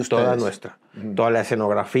ustedes. Toda nuestra. Toda la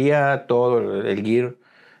escenografía, todo el gear.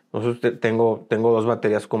 Nosotros tengo 2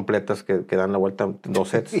 baterías completas que dan la vuelta, 2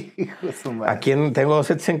 sets. Aquí tengo 2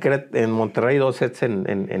 sets en Monterrey y 2 sets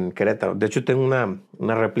en Querétaro. De hecho, tengo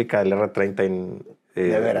una réplica del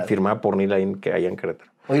R30 firmada por Neil allá en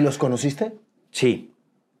Querétaro. Oye, ¿los conociste? Sí.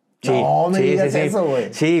 No me digas eso,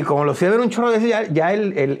 güey. Sí, como los fui a ver un chorro de veces, ya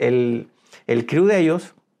el crew de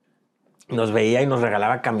ellos nos veía y nos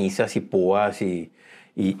regalaba camisas y púas y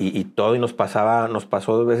todo. Y nos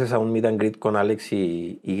pasó 2 veces a un meet and greet con Alex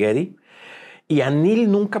y Geddy. Y a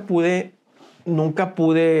Neil nunca pude,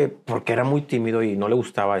 porque era muy tímido y no le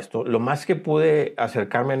gustaba esto. Lo más que pude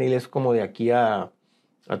acercarme a Neil es como de aquí a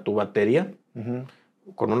tu batería,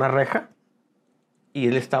 con una reja. Y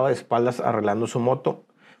él estaba de espaldas arreglando su moto.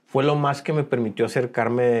 Fue lo más que me permitió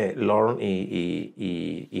acercarme Lorne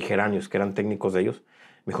y Geranios, que eran técnicos de ellos.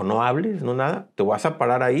 Me dijo, no hables, no nada. Te vas a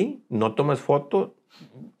parar ahí, no tomes foto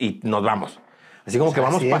y nos vamos. Así como que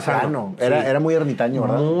vamos pasando. Era muy ermitaño,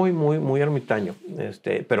 ¿verdad? Muy ermitaño.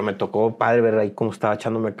 Pero me tocó padre ver ahí cómo estaba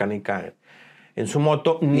echando mecánica en su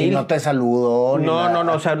moto. Y no te saludó.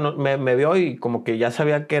 No. O sea, me vio y como que ya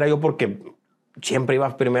sabía que era yo porque siempre iba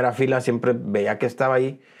a primera fila, siempre veía que estaba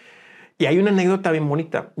ahí. Y hay una anécdota bien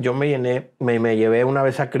bonita. Yo me llevé una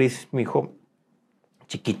vez a Chris, mi hijo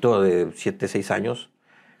chiquito de 7, 6 años,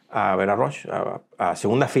 a ver a Rush, a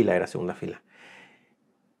segunda fila, era segunda fila.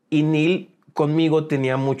 Y Neil conmigo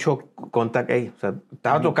tenía mucho contacto ahí. O sea,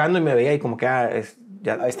 estaba tocando y me veía y como que ahí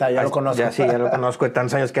está, ya lo conozco. Ya lo conozco de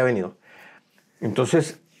tantos años que ha venido.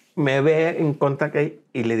 Entonces me ve en contacto ahí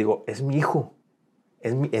y le digo, es mi hijo,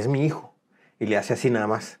 es mi hijo. Y le hace así nada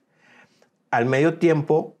más. Al medio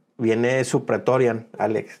tiempo viene su Pretorian,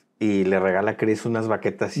 Alex, y le regala a Chris unas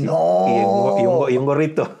baquetas y un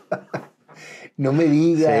gorrito. No me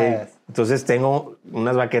digas. Entonces tengo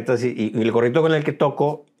unas baquetas y el gorrito con el que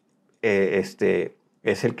toco es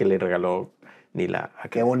el que le regaló Nila.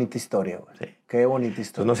 Qué bonita historia, güey. Sí. Qué bonita Entonces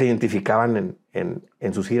historia. no se identificaban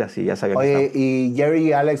en sus giras y ya sabían. Oye, y Jerry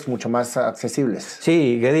y Alex mucho más accesibles.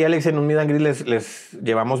 Sí, Geddy y Alex en un meet and greet les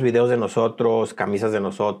llevamos videos de nosotros, camisas de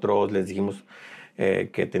nosotros, les dijimos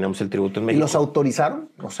que teníamos el tributo en México. ¿Y los autorizaron?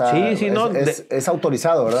 O sea, sí, no. Es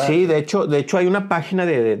autorizado, ¿verdad? Sí, de hecho hay una página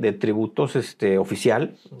de tributos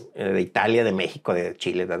oficial de Italia, de México, de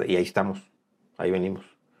Chile, y ahí estamos, ahí venimos.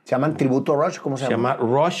 ¿Se llaman Tributo Rush? ¿Cómo se llama? Se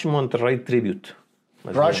llama Rush Monterrey Tribute.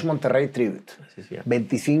 Rush Monterrey Tribute. Así se llama.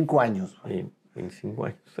 25 años. Sí, 25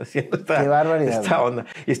 años haciendo Qué barbaridad, esta onda.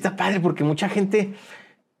 Y está padre porque mucha gente...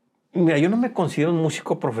 Mira, yo no me considero un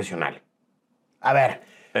músico profesional. A ver,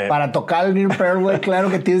 para tocar el Green Pearl, güey, claro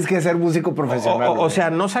que tienes que ser músico profesional. O sea,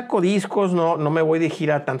 no saco discos, no me voy de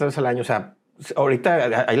gira tantas veces al año. O sea,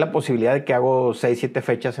 ahorita hay la posibilidad de que hago 6, 7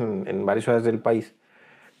 fechas en varias ciudades del país.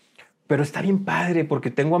 Pero está bien padre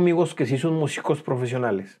porque tengo amigos que sí son músicos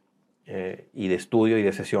profesionales y de estudio y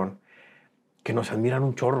de sesión que nos admiran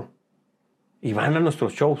un chorro y van a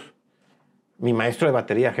nuestros shows. Mi maestro de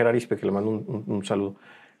batería, Gerard Ispe, que le mando un saludo.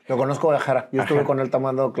 Lo conozco de Jara. Yo estuve con él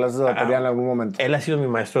tomando clases de batería en algún momento. Él ha sido mi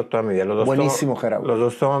maestro toda mi vida. Los dos buenísimo, Gerard. Los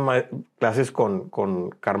dos toman clases con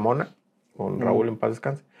Carmona, con Raúl en paz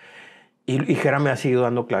descanse. Y Gerard me ha seguido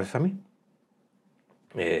dando clases a mí.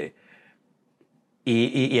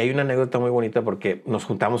 Y hay una anécdota muy bonita porque nos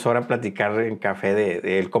juntamos ahora a platicar en café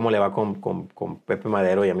de él cómo le va con Pepe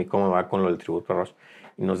Madero y a mí cómo me va con lo del tributo a Ross.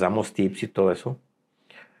 Y nos damos tips y todo eso.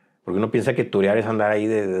 Porque uno piensa que turear es andar ahí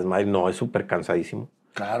de desmadre. No, es súper cansadísimo.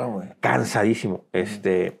 Claro, güey. Cansadísimo.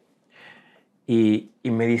 Y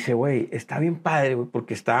me dice, güey, está bien padre, güey,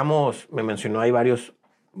 porque me mencionó ahí varios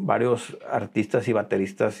artistas y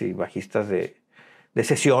bateristas y bajistas de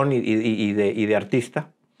sesión y de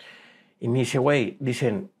artista. Y me dice, güey,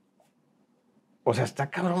 dicen, o sea,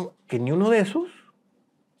 está cabrón que ni uno de esos,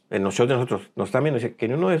 en los shows de nosotros, nos están viendo, dice, que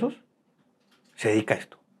ni uno de esos se dedica a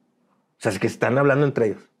esto. O sea, es que están hablando entre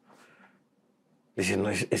ellos. Dicen, no,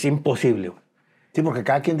 es imposible, güey. Sí, porque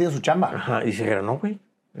cada quien tiene su chamba. Ajá, y dice, pero no, güey,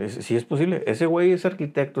 sí es posible. Ese güey es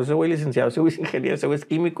arquitecto, ese güey es licenciado, ese güey es ingeniero, ese güey es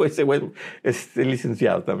químico, ese güey es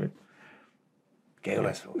licenciado también. Qué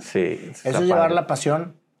grueso, güey. Sí. Eso es llevar la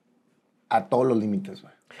pasión a todos los límites,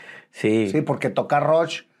 güey. Sí. Sí, porque tocar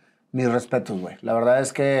Rush, mis respetos, güey. La verdad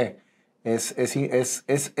es que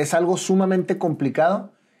es algo sumamente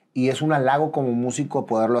complicado y es un halago como músico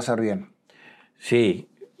poderlo hacer bien. Sí.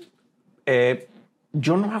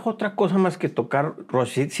 Yo no hago otra cosa más que tocar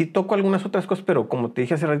Rush. Sí toco algunas otras cosas, pero como te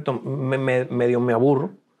dije hace ratito, medio me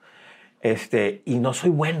aburro. Y no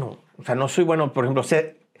soy bueno. O sea, no soy bueno. Por ejemplo,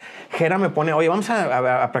 Jera me pone, oye, vamos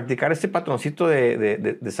a practicar este patroncito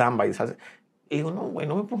de samba. Y digo, no, güey,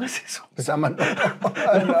 no me pongas eso. Samba, no.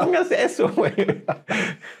 No me pongas eso, güey.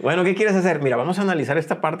 Bueno, ¿qué quieres hacer? Mira, vamos a analizar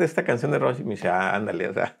esta parte de esta canción de Rush. Y me dice, ándale.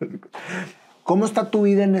 O sea. ¿Cómo está tu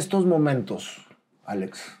vida en estos momentos,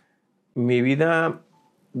 Alex? Mi vida...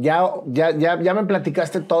 Ya me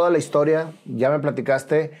platicaste toda la historia, ya me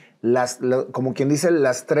platicaste como quien dice,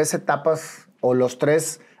 las 3 etapas o los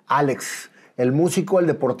 3 Alex, el músico, el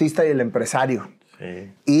deportista y el empresario.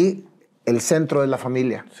 Sí. Y el centro es la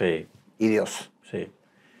familia. Sí. Y Dios. Sí.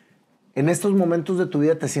 ¿En estos momentos de tu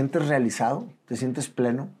vida te sientes realizado? ¿Te sientes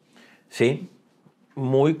pleno? Sí,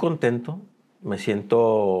 muy contento, me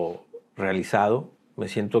siento realizado, me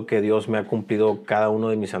siento que Dios me ha cumplido cada uno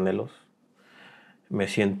de mis anhelos, me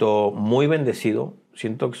siento muy bendecido,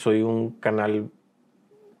 siento que soy un canal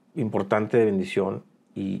importante de bendición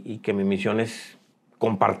y que mi misión es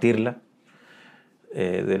compartirla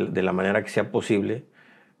de la manera que sea posible,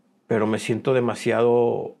 pero me siento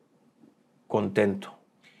demasiado contento,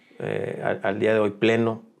 al día de hoy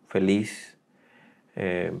pleno, feliz,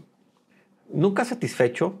 nunca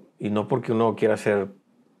satisfecho, y no porque uno quiera ser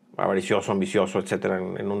avaricioso, ambicioso, etcétera,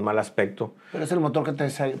 en un mal aspecto. Pero es el motor que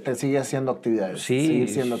te sigue haciendo actividades. Sí, seguir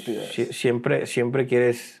siendo actividades. Siempre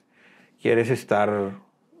quieres estar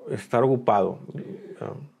ocupado.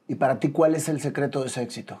 ¿Y para ti cuál es el secreto de ese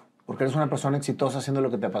éxito? Porque eres una persona exitosa haciendo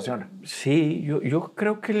lo que te apasiona. Sí, yo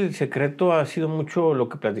creo que el secreto ha sido mucho lo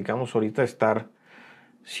que platicamos ahorita, estar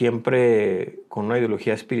siempre con una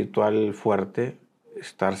ideología espiritual fuerte,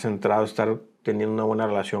 estar centrado, estar teniendo una buena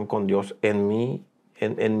relación con Dios en mi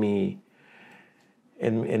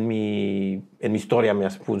historia me ha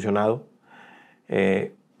funcionado.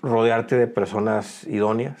 Rodearte de personas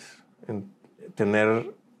idóneas,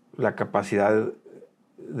 tener la capacidad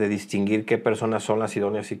de distinguir qué personas son las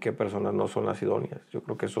idóneas y qué personas no son las idóneas. Yo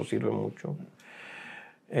creo que eso sirve mucho.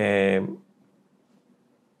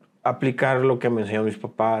 aplicar lo que me enseñaron mis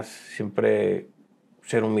papás, siempre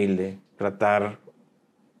ser humilde, tratar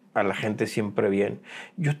a la gente siempre bien.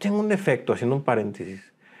 Yo tengo un defecto, haciendo un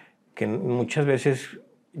paréntesis, que muchas veces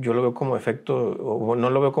yo lo veo como efecto, o no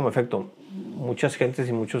lo veo como efecto. Muchas gentes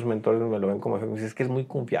y muchos mentores me lo ven como efecto. Es que es muy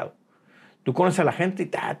confiado. Tú conoces a la gente y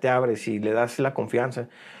te abres y le das la confianza.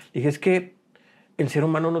 Dije, es que el ser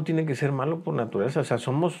humano no tiene que ser malo por naturaleza. O sea,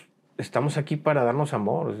 estamos aquí para darnos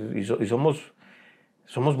amor y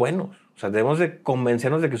somos buenos. O sea, debemos de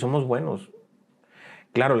convencernos de que somos buenos.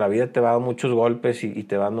 Claro, la vida te va dando muchos golpes y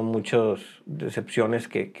te va dando muchas decepciones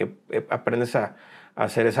que aprendes a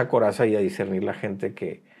hacer esa coraza y a discernir la gente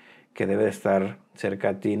que debe de estar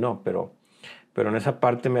cerca de ti. No, pero en esa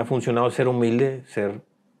parte me ha funcionado ser humilde,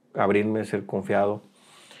 abrirme, ser confiado,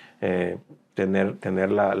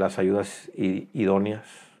 tener las ayudas idóneas,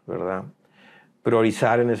 ¿verdad?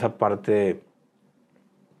 Priorizar en esa parte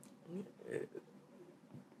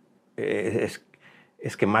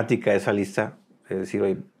esquemática de esa lista. Es decir,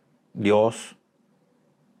 oye, Dios,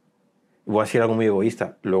 voy a decir algo muy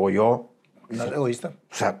egoísta, luego yo. No es egoísta.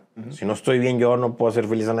 O sea, si no estoy bien yo, no puedo hacer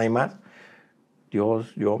feliz a nadie más.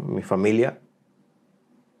 Dios, yo, mi familia,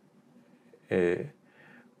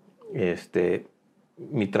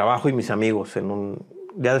 mi trabajo y mis amigos.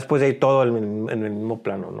 Ya después de ahí todo en el mismo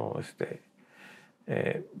plano, ¿no?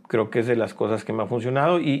 Creo que es de las cosas que me ha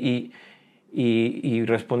funcionado terminando de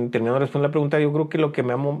responder la pregunta, yo creo que lo que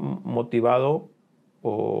me ha motivado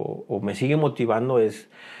o me sigue motivando es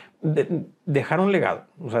dejar un legado.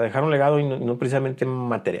 O sea, dejar un legado y no precisamente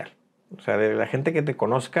material. O sea, de la gente que te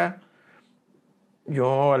conozca,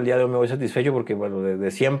 yo al día de hoy me voy satisfecho porque, bueno,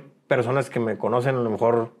 de 100 personas que me conocen, a lo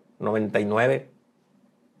mejor 99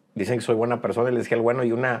 dicen que soy buena persona y les dije el bueno,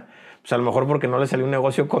 y una, pues a lo mejor porque no le salió un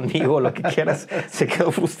negocio conmigo, lo que quieras, se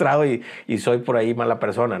quedó frustrado y soy por ahí mala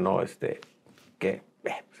persona, ¿no? Que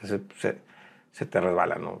se te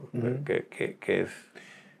resbala, ¿no? Que es...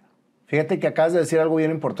 Fíjate que acabas de decir algo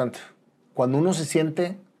bien importante. Cuando uno se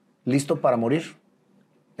siente listo para morir,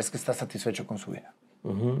 es que está satisfecho con su vida.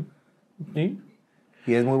 ¿Sí?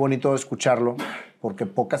 Y es muy bonito escucharlo porque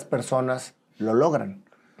pocas personas lo logran.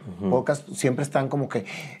 Pocas siempre están como que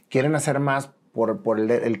quieren hacer más por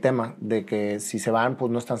el tema de que si se van,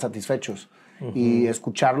 pues no están satisfechos. Y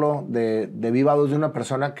escucharlo de viva voz de una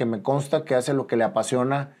persona que me consta que hace lo que le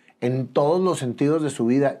apasiona en todos los sentidos de su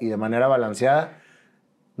vida y de manera balanceada,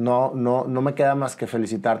 no me queda más que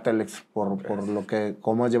felicitarte, Alex, por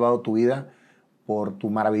cómo has llevado tu vida, por tu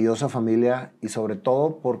maravillosa familia y sobre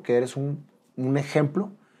todo porque eres un ejemplo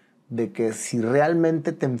de que si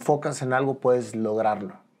realmente te enfocas en algo, puedes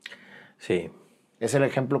lograrlo. Sí. Es el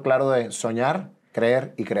ejemplo claro de soñar,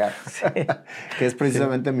 creer y crear. Sí. Que es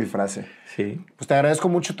precisamente mi frase. Sí. Pues te agradezco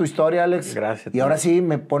mucho tu historia, Alex. Gracias. Y ahora sí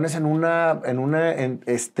me pones en un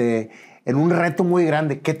reto muy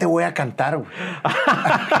grande. ¿Qué te voy a cantar, güey?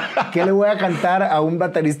 ¿Qué le voy a cantar a un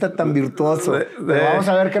baterista tan virtuoso? Pero vamos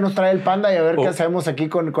a ver qué nos trae el Panda y a ver qué hacemos aquí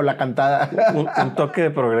con la cantada. Un toque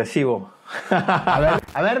de progresivo.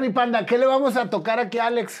 A ver, mi Panda, ¿qué le vamos a tocar aquí a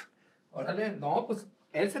Alex? Órale, no, pues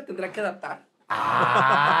él se tendrá que adaptar.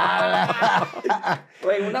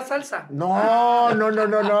 Oye, una salsa. No.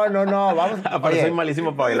 Vamos. Pero soy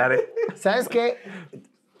malísimo para bailar, ¿eh? ¿Sabes qué?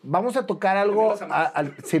 Vamos a tocar algo.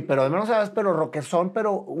 Sí, pero de menos a más, pero rockesón,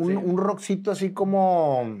 pero un rockcito así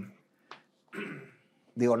como.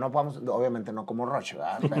 Digo, no vamos, obviamente no como Roche,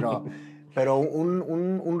 ¿verdad? Pero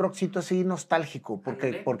un rockcito así nostálgico,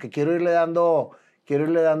 porque quiero irle dando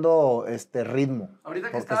ritmo. Ahorita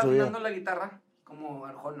que estaba afinando la guitarra, como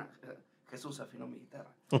Arjona, Jesús afinó mi guitarra.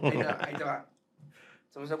 Ahí te va.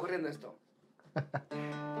 Se me está ocurriendo esto.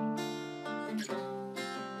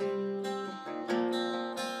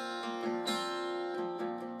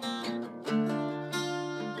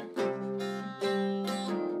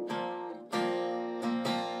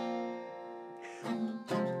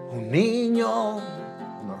 Un niño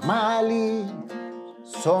normal y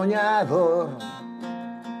soñador.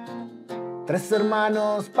 3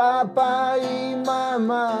 hermanos, papá y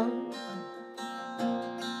mamá.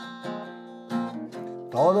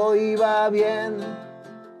 Todo iba bien,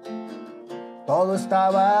 todo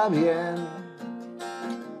estaba bien.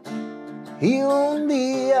 Y un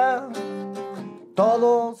día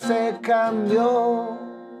todo se cambió.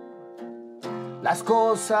 Las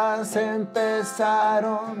cosas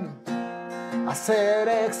empezaron a ser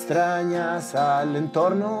extrañas al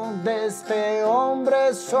entorno de este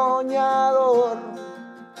hombre soñador.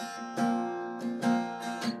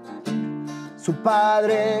 Su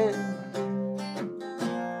padre,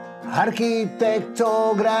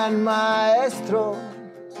 arquitecto, gran maestro,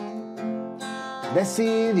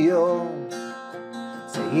 decidió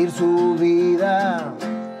seguir su vida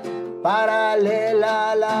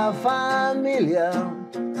paralela a la familia.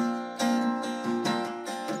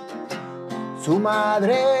 Su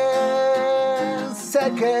madre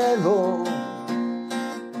se quedó.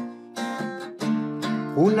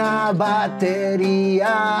 Una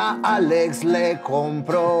batería Alex le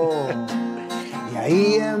compró. Y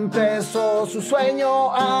ahí empezó su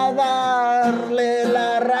sueño a darle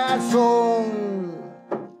la razón.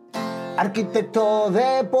 Arquitecto,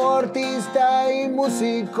 deportista y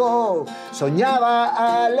músico,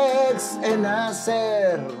 soñaba Alex en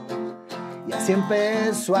hacer. Y así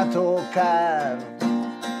empezó a tocar.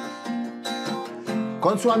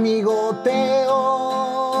 Con su amigo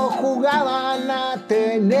Teo jugaban a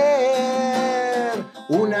tener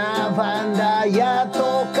una banda y a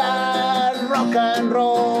tocar rock and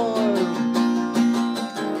roll.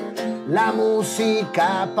 La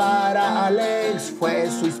música para Alex fue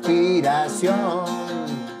su inspiración,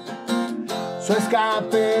 su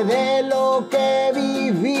escape de lo que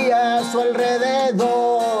vivía a su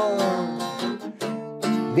alrededor.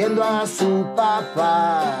 Viendo a su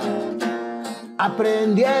papá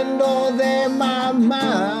aprendiendo de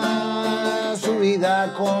mamá, su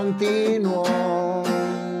vida continuó.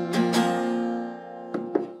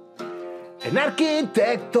 En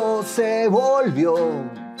arquitecto se volvió.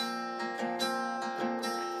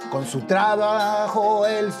 Con su trabajo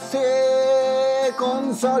él se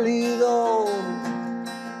consolidó.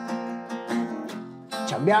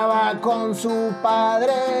 Chambeaba con su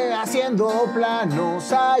padre haciendo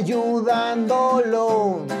planos,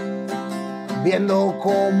 ayudándolo. Viendo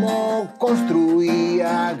cómo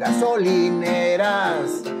construía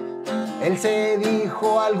gasolineras, él se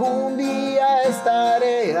dijo: algún día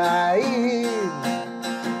estaré ahí.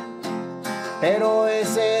 Pero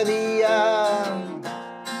ese día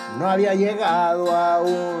no había llegado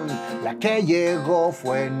aún. La que llegó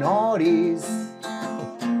fue Noris,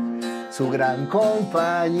 su gran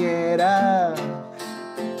compañera.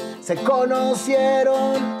 Se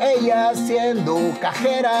conocieron, ella siendo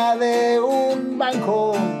cajera de un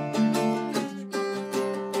banco.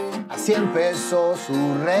 Así empezó su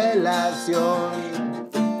relación.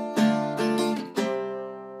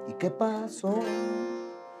 ¿Y qué pasó?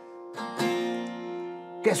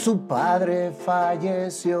 Que su padre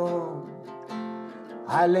falleció.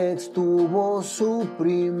 Alex tuvo su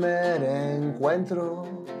primer encuentro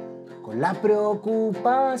con la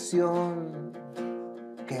preocupación.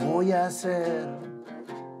 ¿Qué voy a hacer?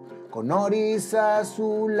 Con Noris a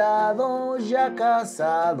su lado, ya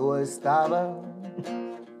casado estaba.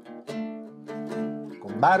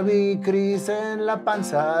 Con Barbie y Chris en la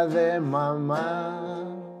panza de mamá.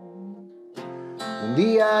 Un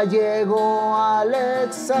día llegó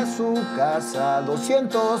Alex a su casa,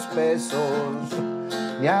 200 pesos,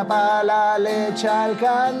 ni a pa' la leche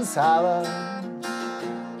alcanzaba.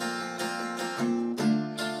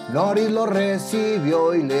 Noris lo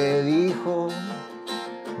recibió y le dijo: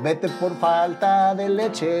 vete por falta de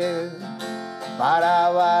leche para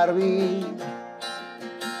Barbie.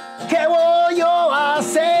 ¿Qué voy yo a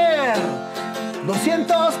hacer?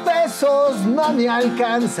 200 pesos no me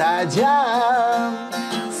alcanza ya.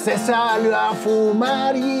 Se salió a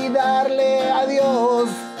fumar y darle a Dios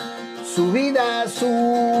su vida,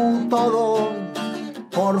 su todo.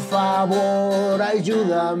 Por favor,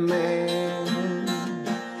 ayúdame.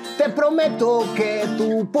 Te prometo que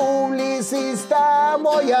tu publicista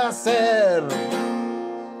voy a ser.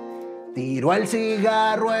 Tiró el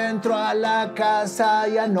cigarro, entró a la casa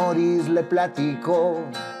y a Noris le platicó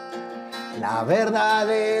la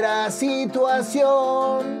verdadera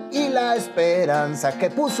situación y la esperanza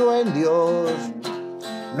que puso en Dios.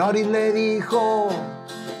 Noris le dijo: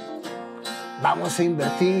 vamos a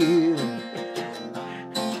invertir,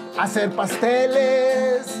 hacer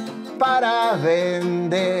pasteles para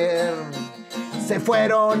vender. Se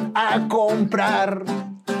fueron a comprar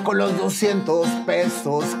con los 200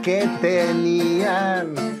 pesos que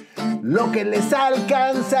tenían lo que les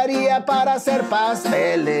alcanzaría para hacer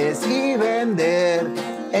pasteles y vender.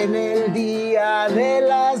 En el Día de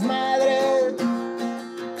las Madres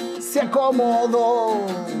se acomodó.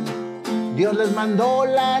 Dios les mandó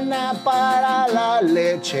lana para la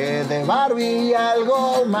leche de Barbie y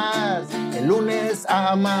algo más. El lunes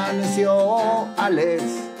amaneció Alex,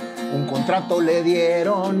 un contrato le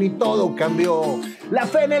dieron y todo cambió. La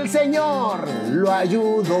fe en el Señor lo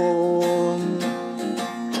ayudó.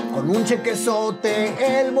 Con un chequezote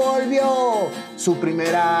él volvió, su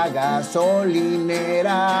primera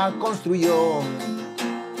gasolinera construyó.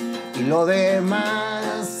 Y lo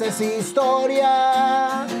demás es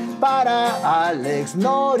historia para Alex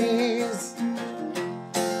Noris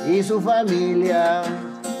y su familia.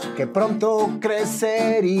 que pronto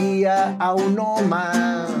crecería a uno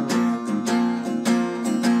más.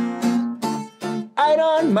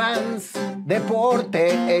 Ironmans,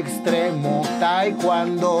 deporte extremo,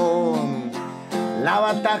 taekwondo. La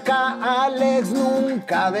bataca Alex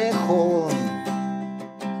nunca dejó.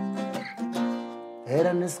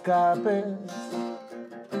 Eran escapes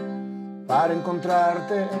para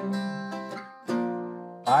encontrarte,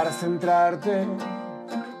 para centrarte.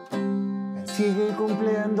 Sigue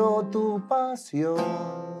cumpliendo tu pasión.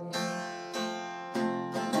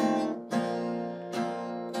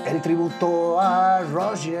 El tributo a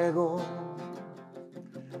Rush llegó,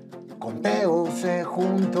 con Teo se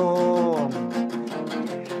juntó.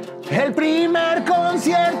 El primer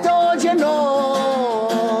concierto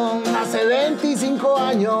llenó. Hace 25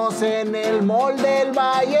 años en el Mall del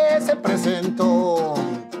Valle se presentó.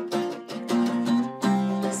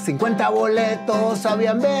 50 boletos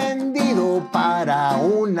habían vendido para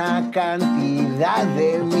una cantidad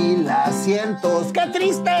de 1000 asientos. ¡Qué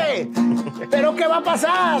triste! ¿Pero qué va a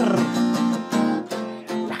pasar?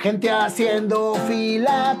 La gente haciendo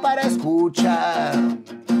fila para escuchar,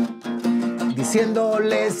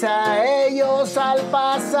 diciéndoles a ellos al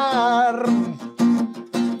pasar: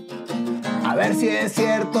 a ver si es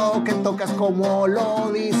cierto que tocas como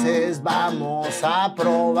lo dices, vamos a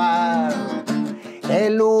probar.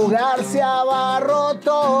 El lugar se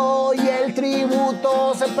abarrotó y el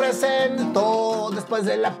tributo se presentó. Después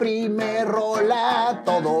de la primer rola,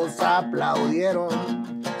 todos aplaudieron.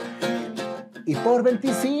 Y por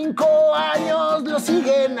 25 años lo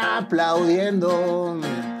siguen aplaudiendo.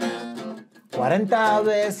 40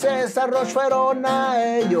 veces a Rush fueron a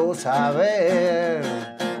ellos a ver,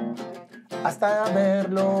 hasta ver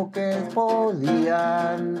lo que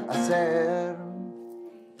podían hacer.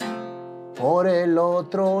 Por el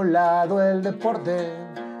otro lado, el deporte,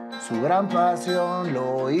 su gran pasión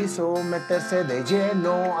lo hizo meterse de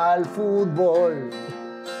lleno al fútbol.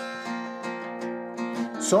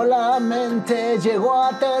 Solamente llegó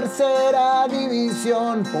a tercera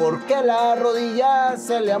división porque la rodilla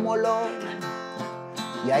se le amoló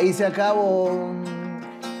y ahí se acabó.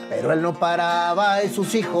 Pero él no paraba y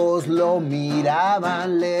sus hijos lo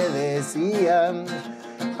miraban, le decían: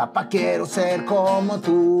 papá, quiero ser como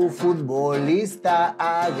tú, futbolista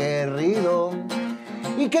aguerrido.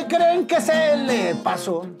 ¿Y qué creen que se le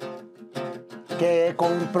pasó? Que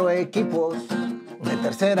compró equipos de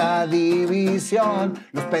tercera división,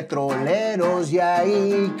 los Petroleros, y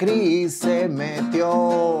ahí Cris se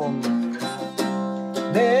metió.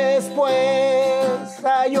 Después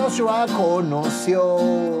a Joshua conoció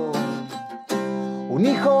un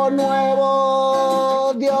hijo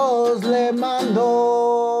nuevo, Dios le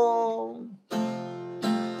mandó.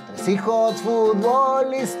 3 hijos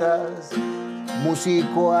futbolistas,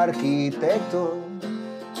 músico, arquitecto,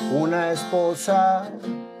 una esposa,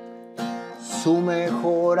 su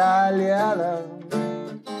mejor aliada.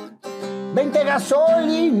 20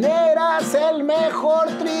 gasolineras, el mejor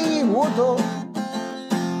tributo.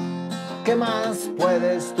 ¿Qué más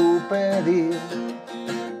puedes tú pedir?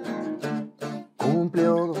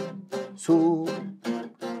 Cumplió su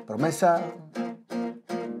promesa,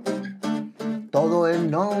 todo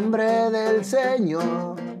en nombre del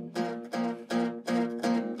Señor.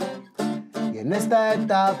 Y en esta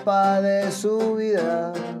etapa de su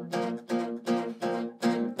vida,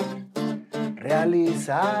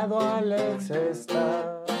 realizado Alex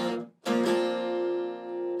está.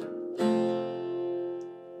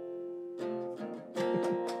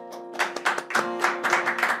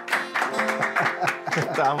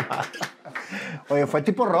 Oye, fue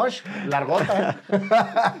tipo Rush, largota.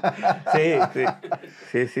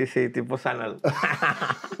 Sí, tipo Sanal.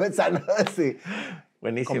 Sanal, sí.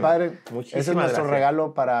 Buenísimo. Compadre, muchísimas ese es nuestro gracias.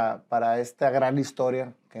 regalo para esta gran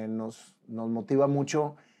historia que nos motiva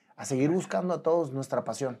mucho a seguir buscando a todos nuestra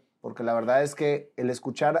pasión. Porque la verdad es que el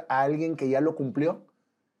escuchar a alguien que ya lo cumplió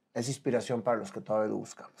es inspiración para los que todavía lo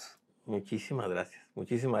buscamos. Muchísimas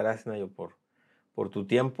gracias, Nayo, por tu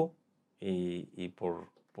tiempo y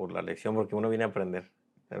por la lección, porque uno viene a aprender,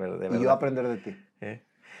 de verdad. Y yo a aprender de ti.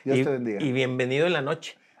 Dios te bendiga. Y bienvenido en la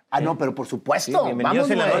noche. No, pero por supuesto. Sí, bienvenidos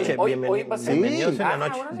vamos, en la güey. noche. Hoy va a ser. Bienvenidos en la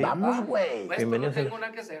noche. ahora Sí. Vamos, güey. Pues Bienvenidos no en- tengo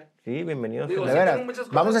nada que hacer. Sí, bienvenidos Digo, en De la sí, veras, tengo muchas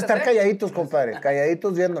cosas vamos a que estar hacer. calladitos, compadre,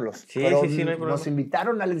 calladitos viéndolos. Sí, Pero sí, no hay problema. nos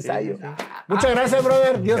invitaron al ensayo. Sí, sí. Muchas gracias,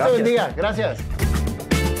 brother. Dios te Gracias. bendiga. Gracias.